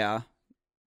 Yeah.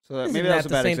 So Isn't maybe that that's a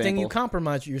the bad same example. thing? You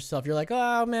compromise yourself. You're like,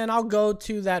 oh man, I'll go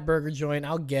to that burger joint.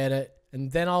 I'll get it,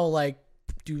 and then I'll like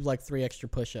do like 3 extra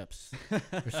push-ups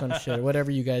or some shit, or whatever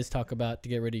you guys talk about to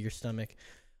get rid of your stomach.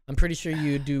 I'm pretty sure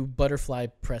you do butterfly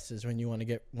presses when you want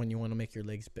to make your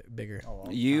legs bigger.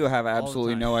 You have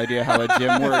absolutely no idea how a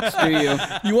gym works, do you?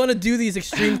 You want to do these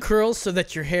extreme curls so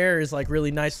that your hair is like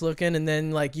really nice looking, and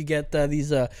then like you get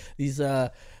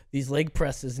these leg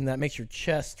presses, and that makes your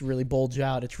chest really bulge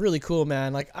out. It's really cool,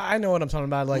 man. Like I know what I'm talking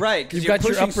about. Like Right, because you've you're got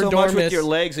your pushing upper so much dormis. with your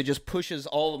legs, it just pushes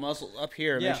all the muscles up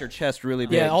here and makes your chest really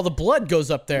big. Yeah, all the blood goes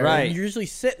up there. Right. And you're usually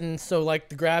sitting, so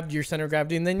like your center of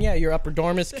gravity, and then your upper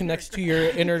dormis connects to your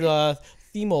inner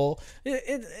femur.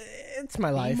 It's my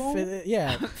life.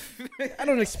 Yeah. I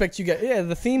don't expect you guys. Yeah,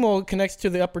 the femur connects to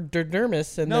the upper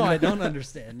dermis, and No, then I don't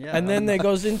understand. Yeah. and then it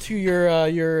goes into your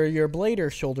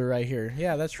blader shoulder right here.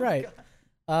 Yeah, that's right.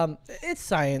 It's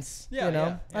science, Yeah, you know.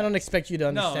 yeah. I don't expect you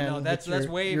to No, understand. that's your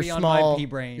way your beyond small, my pea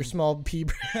brain. Your small pea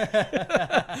brain.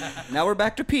 Now we're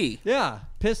back to pee. Yeah,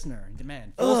 Pissner,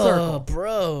 man, full Oh, circle.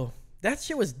 bro, that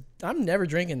shit was. I'm never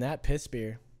drinking that piss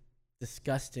beer.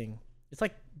 Disgusting. It's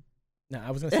like. No,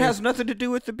 I was gonna say It has nothing to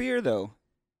do with the beer, though.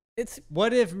 it's.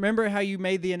 What if, remember how you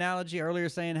made the analogy earlier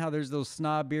saying how there's those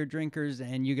snob beer drinkers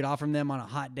and you could offer them on a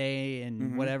hot day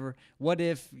and whatever? What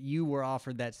if you were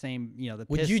offered that same, the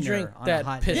Would you Pissner drink on that a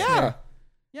hot Pissner? day? Yeah.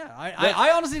 Yeah,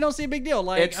 I honestly don't see a big deal.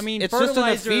 Like, It's just in the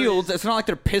fertilizer fields. is- It's not like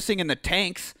they're pissing in the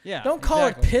tanks. yeah, Don't call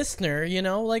exactly. it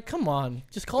Pissner. Like, come on,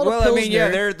 just call it a Well, I Pilsner. mean,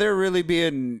 yeah, they're really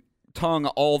being tongue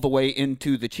all the way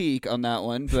into the cheek on that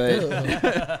one,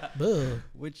 but Ugh.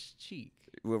 Which cheek?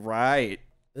 right.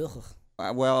 Ugh.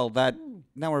 Well,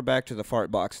 now we're back to the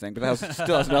fart box thing, but that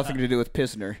still has nothing to do with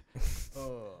Pissner.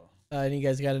 And you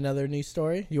guys got another news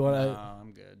story? You want to? No,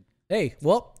 I'm good. Hey,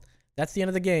 well, that's the end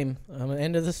of the game.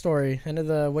 End of the story. End of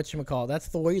the whatchamacallit. That's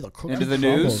the way the cookie End of the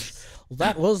crumbles. news?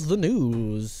 That was the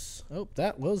news. Oh,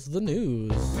 that was the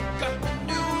news. Got the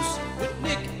news with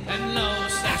Nick and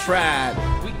Los. That's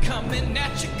right. We coming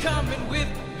at you, coming with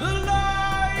the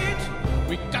light.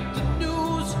 We got the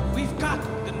news, we've got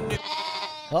the news.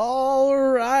 All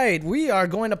right, we are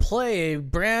going to play a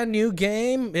brand new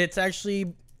game. It's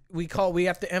actually we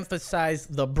have to emphasize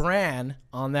the brand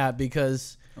on that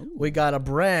because we got a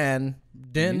brand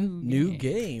new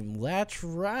game. That's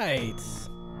right.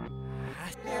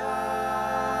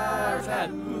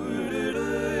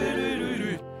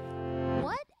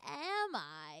 What am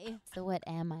I? So what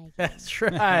am I? That's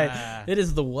right. It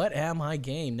is the What Am I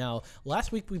game. Now,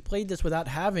 last week we played this without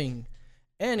having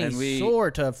any And we-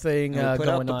 sort of thing And we put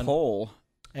out going the on. poll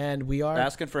And we are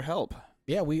asking for help.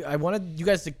 Yeah, I wanted you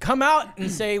guys to come out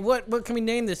and say what can we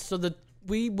name this? So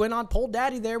we went on Poll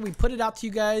Daddy there. We put it out to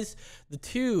you guys. The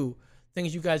two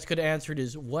things you guys could have answered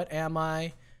is what am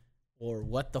I, or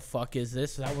what the fuck is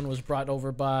this? That one was brought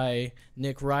over by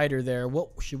Nick Ryder there. What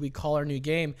should we call our new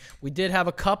game? We did have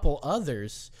a couple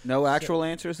others. No actual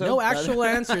answers, though? No actual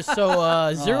answers. So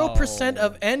 0%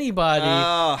 of anybody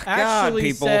Oh, God, actually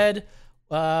people. said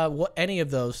what any of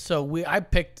those. So I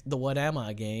picked the What Am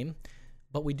I game,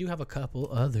 but we do have a couple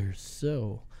others.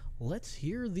 So let's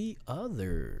hear the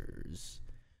others.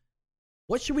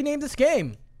 What should we name this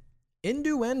game?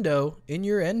 Innuendo in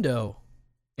your endo.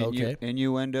 Okay.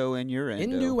 Innuendo in your endo.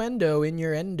 Innuendo in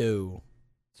your endo.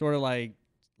 Sort of like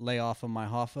lay off of my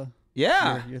hoffa.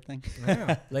 Yeah, Your thing.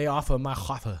 Lay off of my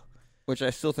hoffa. which I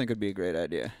still think would be a great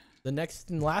idea. The next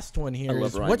and last one here love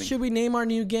is what rhyming. should we name our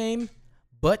new game?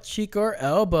 Butt cheek or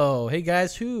elbow? Hey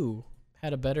guys, who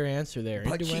had a better answer there?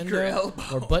 Butt cheek or Innuendo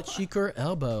elbow? or butt cheek or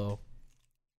elbow?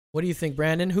 What do you think,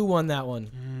 Brandon? Who won that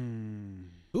one?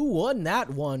 Who won that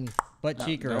one? Butt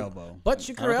cheek or nope. elbow? Butt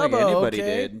cheek I or don't think elbow? anybody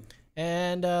Okay. did.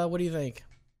 And what do you think?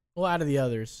 Well, out of the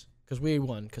others, because we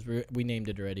won, because we named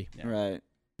it already. Yeah. Right.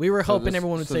 We were So hoping this-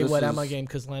 everyone would so say this what am I is- game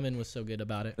because Lemon was so good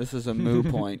about it. This is a moo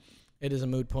point. It is a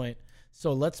moot point.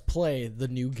 So let's play the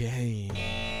new game.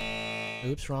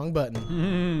 Oops, wrong button.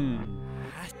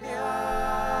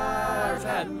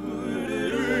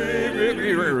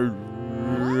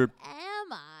 What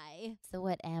am I? I? It's the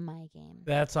What Am I game.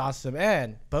 That's awesome.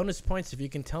 And bonus points if you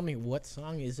can tell me what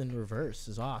song is in reverse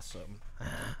is awesome.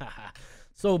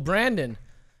 So, Brandon,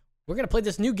 we're going to play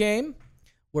this new game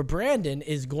where Brandon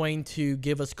is going to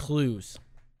give us clues.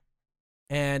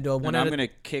 And I'm going to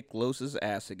kick Los's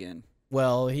ass again.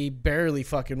 Well, he barely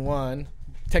fucking won.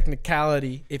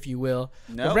 Technicality, if you will.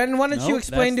 No. But Brandon, why don't you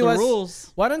explain to us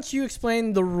rules. Why don't you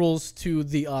explain the rules to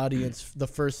the audience, the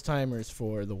first timers,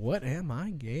 for the What Am I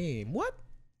game? What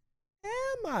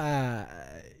am I?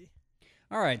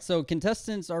 All right, so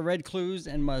contestants are read clues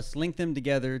and must link them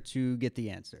together to get the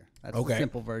answer. That's the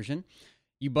simple version.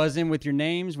 You buzz in with your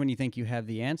names when you think you have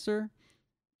the answer.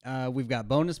 We've got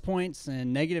bonus points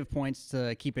and negative points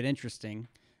to keep it interesting.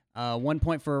 1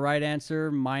 point for a right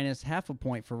answer, minus half a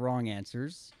point for wrong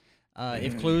answers.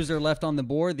 If clues are left on the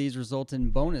board, these result in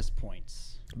bonus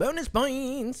points. Bonus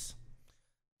points.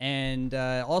 And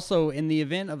also, in the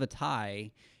event of a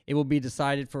tie, it will be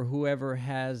decided for whoever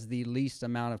has the least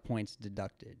amount of points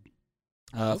deducted.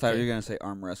 I thought you were going to say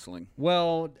arm wrestling.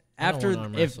 Well, I don't want after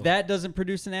arm if wrestle. that doesn't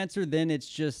produce an answer, then it's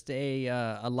just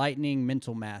a lightning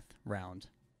mental math round.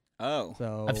 Oh.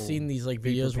 So I've seen these like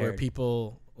be videos where prepared.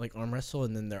 people like arm wrestle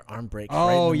and then their arm breaks. Oh,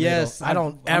 right in the yes. middle. I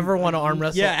don't ever want to arm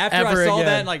wrestle. Yeah, after ever I saw again.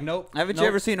 that, like, nope. Haven't you nope.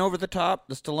 ever seen Over the Top,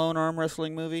 the Stallone arm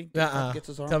wrestling movie? Gets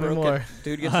his arm Tell me broken. more.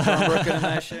 Dude gets his arm broken in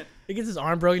that shit. He gets his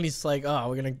arm broken. He's like, oh,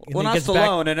 we're gonna. and Well, he not gets back-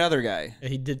 Stallone, another guy.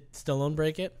 He did Stallone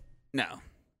break it. No.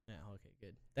 Yeah, okay,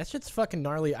 good. That shit's fucking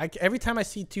gnarly. Every time I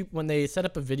see when they set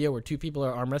up a video where two people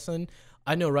are arm wrestling,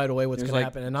 I know right away what's There's gonna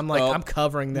like, happen, and I'm like, oh, I'm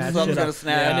covering that something's shit gonna up.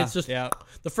 snap. And it's just Yeah.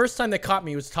 the first time they caught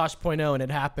me was Tosh.0, and it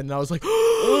happened. And I was like,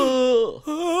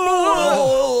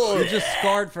 You're just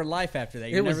scarred for life after that.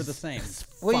 You're It never was- the same.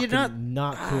 Well, you're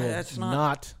not cool. that's not-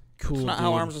 not cool. It's not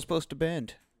how dude. arms are supposed to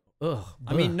bend. Ugh.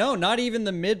 I mean, no, not even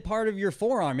the mid part of your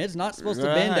forearm. It's not supposed to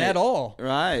bend Right. at all.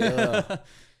 Right.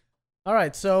 All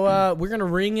right, so we're gonna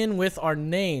ring in with our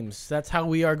names. That's how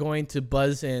we are going to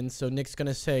buzz in. So Nick's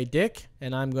gonna say Dick,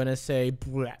 and I'm gonna say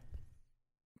Brett.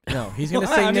 No, he's gonna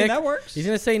say I mean, Nick. that works. He's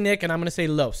gonna say Nick, and I'm gonna say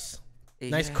Los.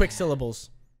 Nice quick syllables.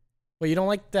 Well, you don't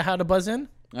like how to buzz in?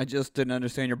 I just didn't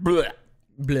understand your bleh.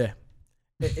 Bleh.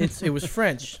 It was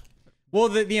French. Well,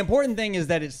 the important thing is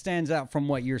that it stands out from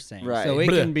what you're saying. Right. So it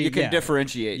Bleh. can be. You can yeah.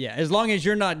 differentiate. Yeah, as long as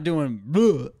you're not doing.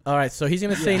 Bleh, All right, so he's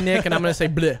gonna say Nick, and I'm gonna say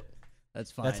Bleh.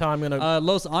 that's fine. That's how I'm gonna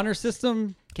Los honor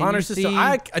system. Can honor you system.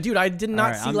 see- Dude, I did not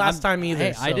All right, see last time either.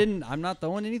 Hey, I so- didn't. I'm not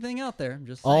throwing anything out there. I'm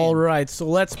just saying. All right, so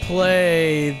let's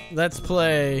play. Let's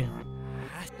play.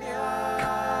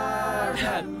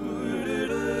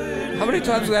 How many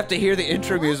times do we have to hear the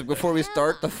intro music before we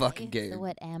start the fucking It's the game?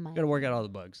 What Am I? Gotta work out all the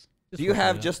bugs. Do you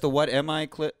have just the What Am I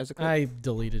clip as a clip? I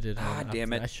deleted it. Ah,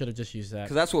 damn it. I should have just used that.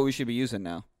 Because that's what we should be using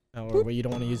now. Oh, wait, you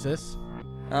don't want to use this?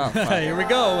 Oh, fuck. Here we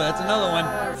go. That's another one.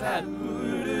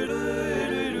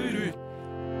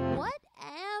 What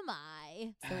am I?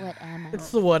 It's the What Am I?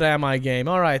 It's the What Am I game.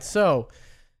 All right, so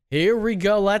here we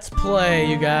go. Let's play,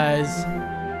 you guys.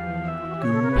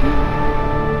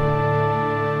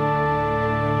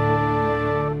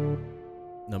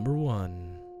 Number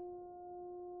 1.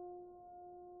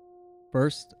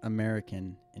 First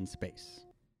American in space.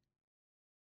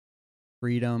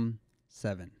 Freedom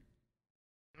 7.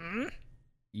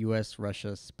 U.S.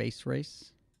 Russia space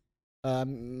race.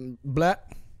 Blah.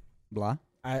 Blah.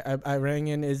 I rang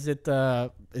in. Is it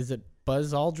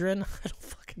Buzz Aldrin? I don't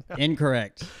fucking know.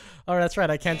 Incorrect. Oh, that's right.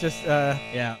 I can't just.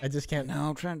 Yeah. I just can't. No,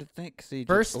 I'm trying to think. See,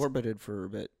 First- just orbited for a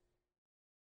bit.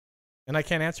 And I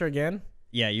can't answer again.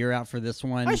 Yeah, you're out for this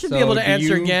one. I should So be able to do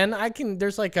answer you- again. I can.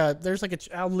 There's like a.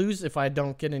 I'll lose if I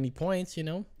don't get any points. You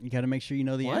know. You got to make sure you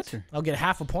know the What? answer. I'll get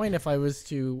half a point if I was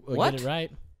to What? get it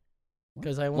right.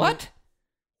 Because I What?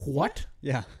 What?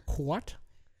 Yeah. What?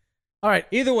 All right.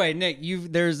 Either way, Nick,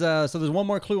 there's one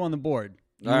more clue on the board.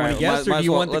 You All want right, to guess might or do as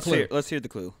you well- want the clue? Let's hear the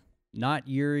clue. Not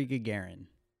Yuri Gagarin.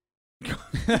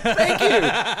 Thank you.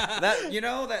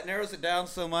 That narrows it down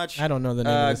so much. I don't know the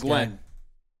name of this Glenn.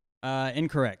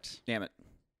 Incorrect. Damn it.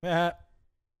 guy.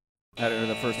 Or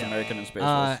the first American in space.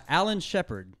 was. Alan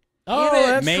Shepard. Oh, it.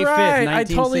 that's May 5th, right. I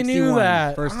totally knew 1961,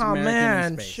 that. first oh American in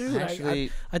man, space. shoot!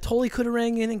 Actually- I totally could have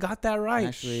rang in and got that right.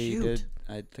 Actually, shoot. did.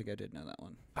 I think I did know that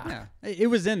one. Yeah, it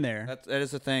was in there. That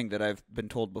is a thing that I've been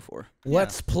told before.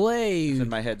 Let's play. It's in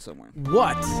my head somewhere.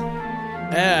 What?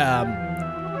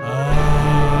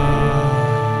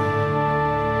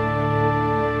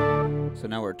 So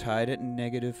now we're tied at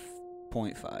negative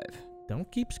 0.5.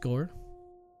 Don't keep score.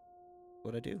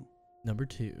 What'd I do? Number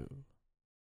 2.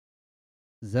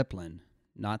 Zeppelin,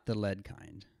 not the lead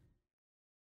kind.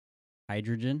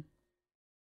 Hydrogen.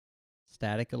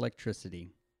 Static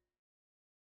electricity.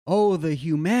 Oh, the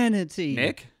humanity.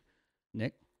 Nick?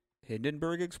 Nick.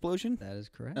 Hindenburg explosion? That is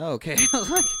correct. Oh, okay. I was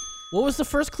like, What was the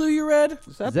first clue you read?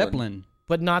 Zeppelin,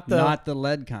 But not the. not the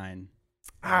lead kind.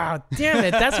 Ah, damn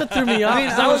it! That's what threw me off. I mean,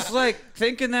 'cause I was like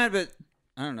thinking that, but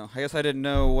I don't know. I guess I didn't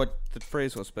know what the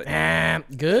phrase was, but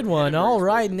Good one. All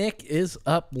right, Nick is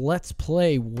up. Let's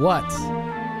play what?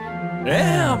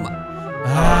 damn.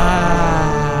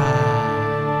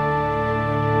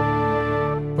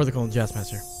 For the Golden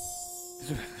Jazzmaster.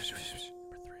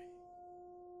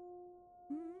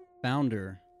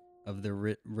 Founder of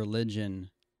the religion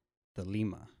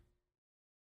Thelema.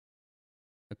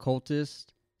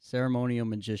 Occultist, ceremonial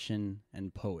magician,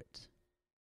 and poet.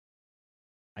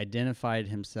 Identified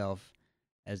himself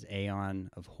as Aeon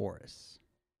of Horus.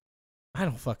 I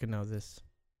don't fucking know this.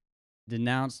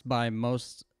 Denounced by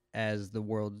most as the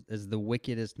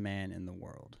wickedest man in the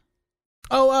world.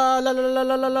 Oh,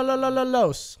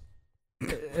 Los.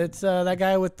 It's that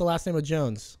guy with the last name of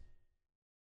Jones.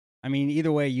 I mean,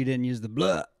 either way, you didn't use the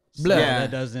blah. So Blah.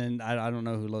 that doesn't. I don't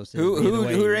know who Los is. Who but either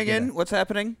way, who you rang get in? a- What's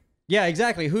happening? Yeah,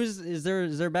 exactly. Is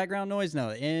there background noise?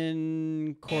 No,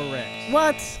 incorrect.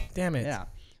 What? Damn it. Yeah.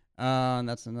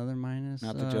 That's another minus.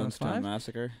 Not the Jonestown 5.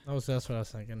 Massacre. That's what I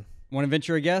was thinking. Want to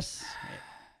venture a guess?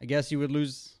 I guess you would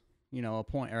lose, a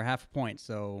point or half a point.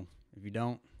 So if you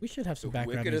don't, We should have The some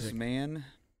background wickedest music. man.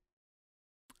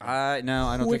 No,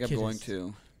 I don't think I'm going Wickedest.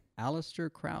 to.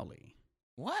 Aleister Crowley.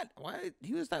 What? Why?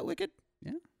 He was that wicked?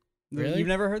 Really? You've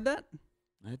never heard that?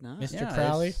 I had not. Mr.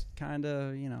 Crowley? Kind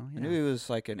of, I knew he was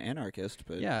like an anarchist,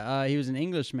 but Yeah, he was an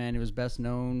Englishman who was best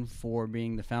known for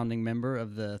being the founding member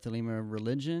of the Thelema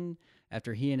religion.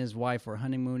 After he and his wife were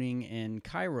honeymooning in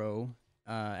Cairo,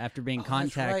 after being Oh,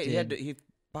 that's right. contacted. He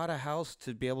bought a house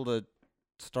to be able to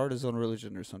start his own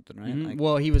religion or something, right? Mhm. Like,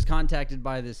 Well, he was contacted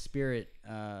by this spirit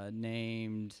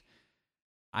named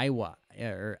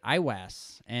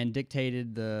Iwas and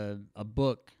dictated a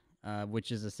book,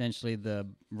 which is essentially the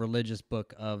religious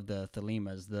book of the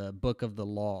Thelemas. The Book of the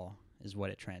Law is what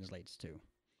it translates to.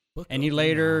 And he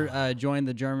later joined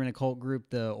the German occult group,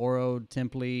 the Oro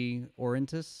Templi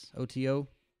Orientis, OTO.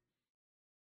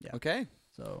 Yeah. okay.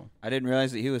 So I didn't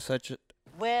realize that he was such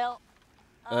Well,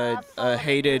 A- I a thought it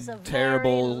hated, was a very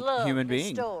terrible lovely human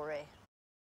being. Story.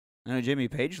 I know Jimmy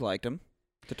Page liked him.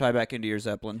 To tie back into your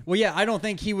Zeppelin. Well, yeah, I don't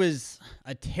think he was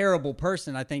a terrible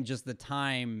person. I think just the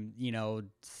time,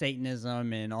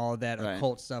 Satanism and all that Right.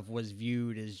 occult stuff was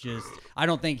viewed as just. I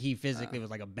don't think he physically was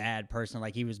like a bad person.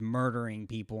 Like he was murdering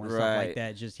people and stuff like Right.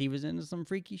 that. Just he was into some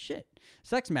freaky shit,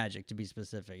 sex magic to be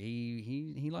specific.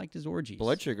 He liked his orgies.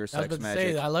 Blood sugar I was sex about to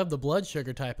magic. say, I love the blood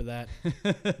sugar type of that.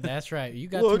 That's right. You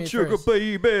got to Blood me sugar first.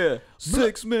 baby.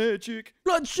 Sex magic.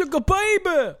 Blood sugar,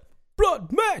 baby.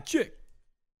 Blood magic.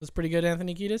 That's pretty good,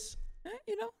 Anthony Kiedis.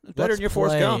 It's better than your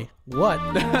Forrest Gump. What?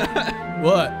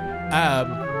 What?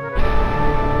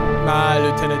 My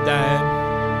Lieutenant Dan.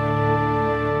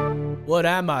 What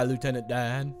am I, Lieutenant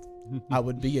Dan? I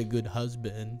would be a good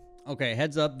husband. Okay,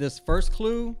 heads up. This first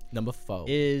clue Number 4.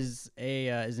 is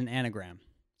an anagram.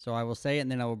 So I will say it and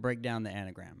then I will break down the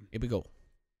anagram. Here we go.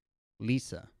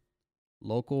 LISA,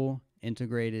 Local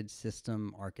Integrated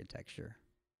System Architecture.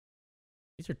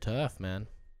 These are tough, man.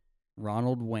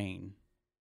 Ronald Wayne.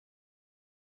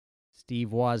 Steve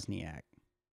Wozniak.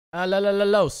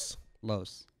 Los.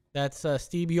 Los. That's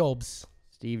Steve Jobs.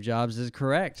 Steve Jobs is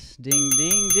correct. Ding,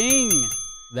 ding, ding.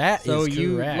 That So is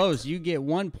correct. Los, you get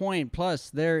 1 point plus.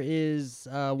 There is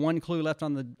one clue left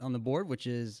on the board, which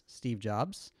is Steve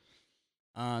Jobs.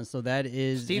 So that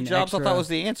is Steve an Jobs, I extra thought was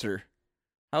the answer.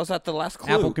 How's that the last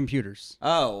clue? Apple computers.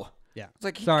 Oh. Yeah. It's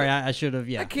like Sorry, I should have.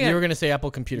 Yeah. I can't. You were going to say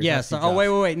Apple computers. Yeah. not So, Steve oh wait,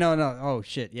 Jobs. wait, wait. No, no. Oh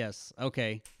shit. Yes.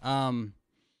 Okay. Oh,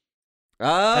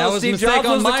 That was Steve a mistake Jobs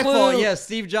on was my the clue. fault. Yes,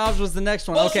 Steve Jobs was the next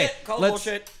one. Bullshit. Okay. Call it let's.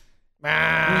 bullshit.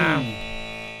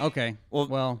 Okay. Well,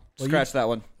 Well, scratch that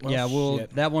one. Well, yeah.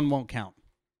 shit. That one won't count.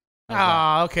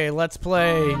 Ah, okay, let's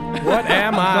play. What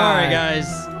am I? Sorry, guys.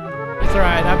 It's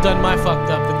alright, I've done my fucked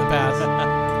up in the past.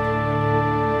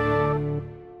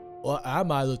 What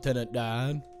am I, Lieutenant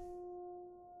Dan?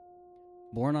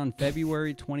 Born on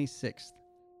February 26th,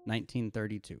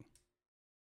 1932.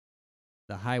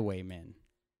 The Highwaymen.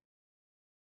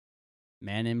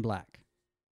 Man in Black.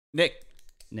 Nick.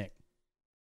 Nick.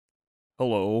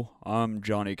 Hello, I'm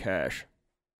Johnny Cash.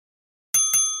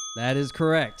 That is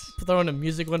correct. Throwing a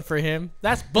music one for him?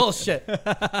 That's bullshit.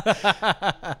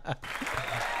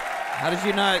 How did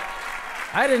you not?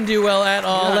 I didn't do well at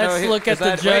all. Yeah, Let's no, look at was the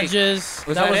that- wait, judges.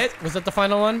 was that it? Was that the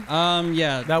final one?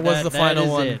 Yeah. That was the final is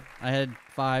one. it. I had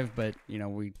 5, but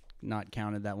we not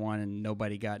counted that one, and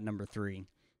nobody got number 3.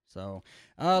 So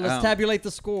let's Oh. tabulate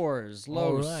the scores.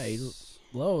 Los. Alright.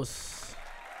 Los.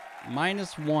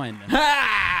 -1.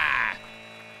 Ha!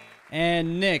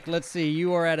 And Nick, let's see.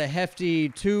 You are at a hefty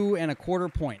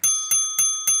 2.25 points.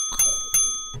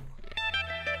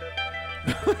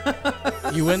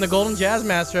 You win the Golden Jazz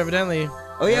Master, evidently.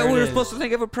 Oh yeah, There we it were is. supposed to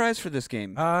think of a prize for this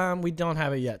game. We don't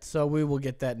have it yet, so we will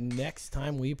get that next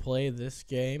time we play this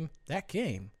game. That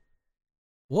game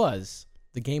was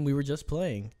the game we were just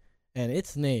playing, and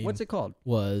its name What's it called?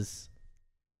 was.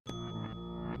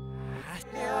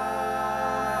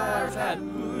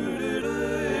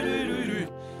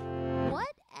 What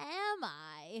am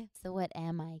I? It's the What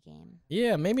Am I game.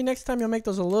 Yeah, maybe next time you'll make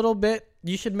those a little bit.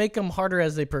 You should make them harder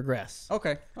as they progress.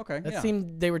 Okay. That yeah.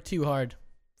 seemed they were too hard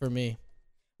for me.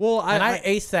 Well, I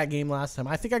aced that game last time.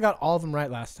 I think I got all of them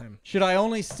right last time. should I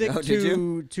only stick Oh,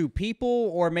 did to people,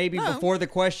 or maybe No. before the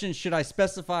question, should I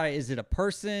specify? Is it a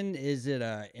person? Is it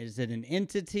an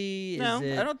entity? No, is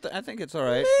it, I don't. I think it's all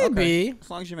right. Maybe. As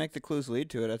long as you make the clues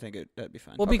lead to it, I think that'd be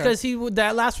fine. Well, because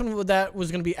that last one that was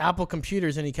going to be Apple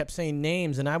Computers, and he kept saying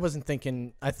names, and I wasn't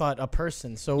thinking. I thought a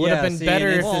person, so it would have Yeah, been see, better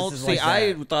and if it's- well, is see, like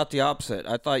I that. thought the opposite.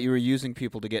 I thought you were using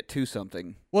people to get to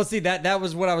something. Well, see that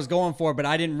was what I was going for, but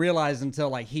I didn't realize until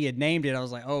like he had named it. I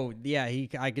was like, oh yeah,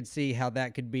 I could see how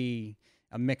that could be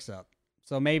a mix-up.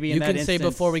 So maybe in you that can say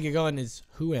instance, before we get going is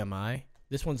who am I?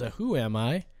 This one's a who am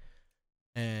I,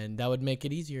 and that would make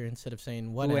it easier instead of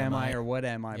saying what who am I or what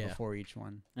am I Yeah. before each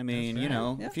one. I mean, right. you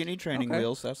know, Yeah. if you need training Okay.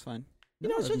 wheels, that's fine. You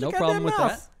know, No, shut no your problem goddamn with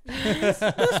mouth. this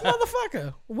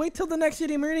motherfucker. Wait till the next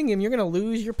Idiom Reading game. You're gonna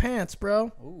lose your pants,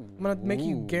 bro. I'm gonna make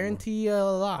you guarantee a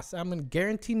loss. I'm gonna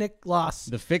guarantee Nick loss.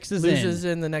 The fix is Loses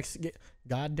in. in the next.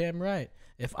 Goddamn right.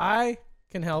 If I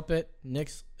can help it,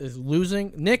 Nick is losing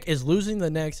the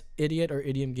next idiot or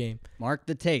idiom game. Mark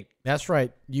the tape. That's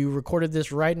right. You recorded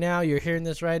this right now. You're hearing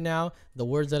this right now. The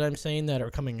words that I'm saying that are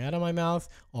coming out of my mouth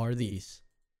are these.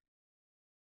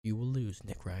 You will lose,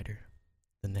 Nick Ryder.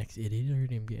 The next idiot or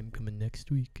idiom game coming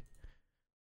next week.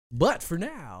 But for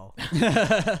now,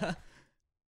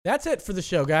 that's it for the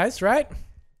show, guys, right?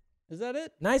 Is that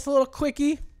it? Nice little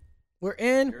quickie. We're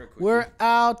in. You're a quickie. We're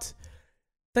out.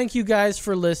 Thank you guys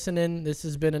for listening. This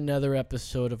has been another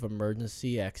episode of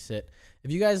Emergency Exit.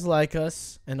 If you guys like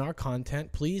us and our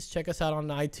content, please check us out on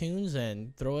iTunes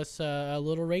and throw us a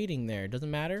little rating there.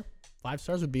 Doesn't matter. 5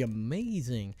 stars would be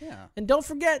amazing. Yeah. And don't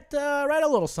forget to write a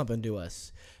little something to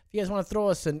us. If you guys want to throw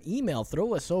us an email,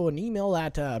 an email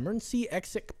at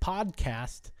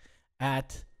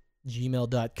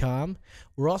emergencyexitpodcast@gmail.com.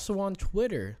 We're also on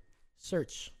Twitter.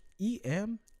 Search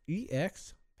EMEXPAD.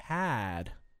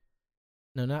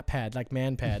 No, not pad, like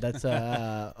man pad. That's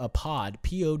a pod,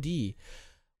 POD.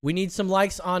 We need some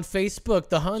likes on Facebook.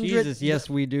 The 100. Jesus, yes,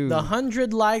 we do. The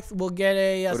 100 likes will get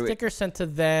a What do we- sticker sent to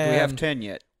them. Do we have 10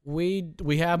 yet? We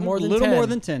have more than a little 10. more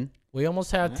than 10. We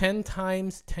almost have Alright. 10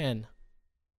 times 10.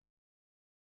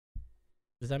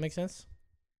 Does that make sense?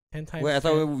 10 times Wait, I 10.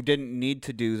 thought we didn't need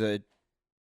to do the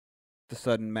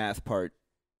sudden math part.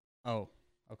 Oh,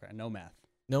 okay. No math.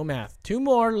 No math. 2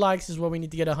 more likes is what we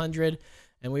need to get 100.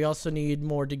 And we also need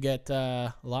more to get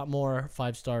a lot more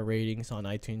 5-star ratings on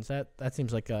iTunes. That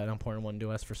seems like an important one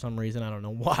to us for some reason. I don't know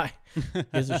why.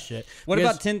 Gives a shit. What You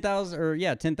guys- about 10,000 or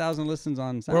 10,000 listens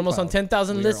on SoundCloud? We're almost on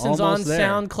 10,000 We're listens on almost there.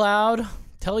 SoundCloud.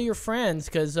 Tell your friends,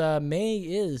 because May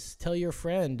is Tell Your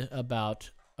Friend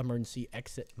About Emergency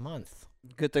Exit Month.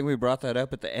 Good thing we brought that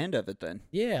up at the end of it then.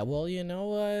 Yeah, well, you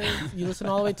know, you listen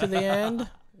all the way to the end,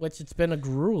 which it's been a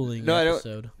grueling No, I don't-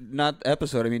 episode. Not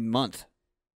episode, I mean month.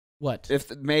 What? If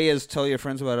May is Tell Your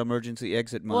Friends About Emergency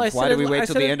Exit Month, Well, I why said do it- we I wait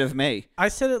till said the it- end of May? I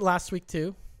said it last week,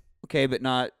 too. Okay, but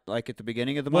not like at the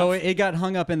beginning of the Well, month? it got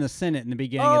hung up in the Senate in the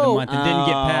beginning of the month. It didn't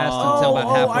get passed Oh, until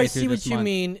about halfway I through see what this you month.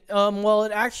 mean. Well,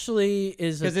 it actually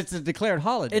is Because it's a declared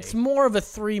holiday. it's more of a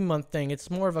 3-month thing.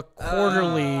 It's more of a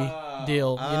quarterly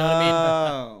deal. You know what I mean?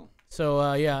 Oh.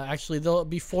 So, yeah, actually, there'll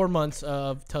be 4 months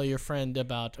of Tell Your Friend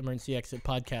About Emergency Exit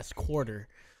Podcast quarter.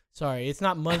 Sorry, it's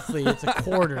not monthly, it's a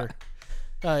quarter.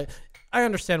 I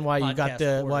understand why you got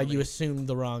Podcast why you quarterly. assumed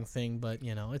the wrong thing, but,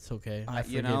 you know, it's okay. I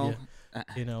forgive You know, you.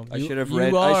 You know, I you- should have you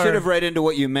read. I should are- have read into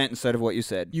what you meant instead of what you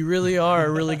said. You really are a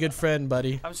really good friend,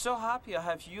 buddy. I'm so happy I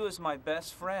have you as my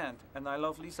best friend, and I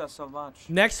love Lisa so much.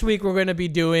 Next week we're going to be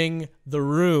doing The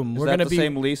Room. Is We're that going to the be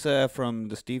same Lisa from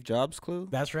the Steve Jobs Clue?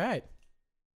 That's right.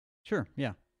 Sure,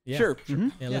 yeah. Yeah. Sure.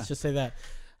 Mhm. Yeah, let's just say that.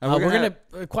 And We're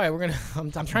gonna quiet. We're gonna. I'm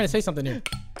trying to say something here.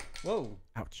 Whoa.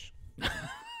 Ouch.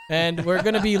 And we're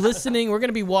gonna be listening. We're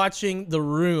gonna be watching The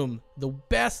Room, the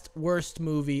best worst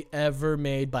movie ever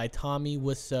made by Tommy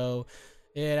Wiseau.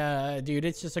 Dude,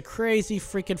 it's just a crazy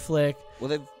freaking flick. Well,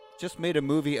 they've just made a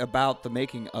movie about the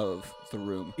making of The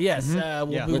Room, Yes, Yeah.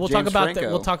 we'll With talk James about that. Franco.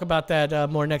 We'll talk about that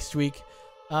more next week.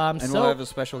 and we'll have a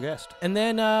special guest. And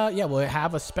then, we'll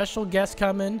have a special guest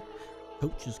coming.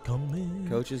 Coach is coming.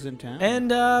 Coach is in town. And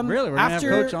Really? We're going to have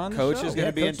Coach on the Coach show? is going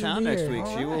to be in Coach will town be next here. week.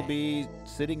 All She will right. be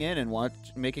sitting in and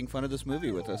making fun of this movie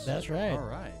with us. That's right. All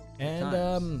right. And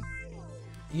Times.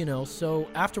 you know, so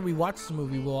after we watch the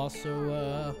movie, we'll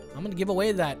also I'm gonna give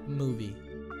away that movie.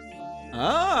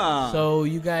 Ah. So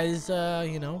you guys,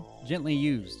 you know, Gently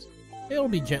used. it'll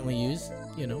be gently used,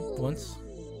 you know, once,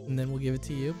 and then we'll give it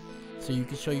to you, so you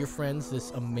can show your friends this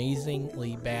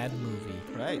amazingly bad movie.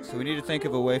 Right. So we need to think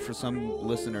of a way for some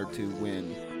listener to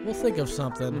win. We'll think of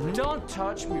something. Don't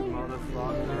touch me,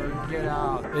 motherfucker. Get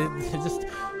out. It just,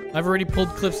 I've already pulled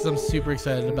clips. I'm super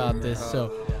excited about this.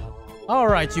 So, all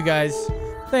right, you guys,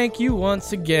 thank you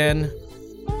once again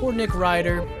for Nick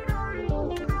Ryder,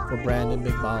 for Brandon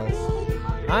Big Balls.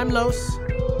 I'm Los.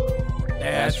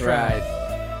 That's right.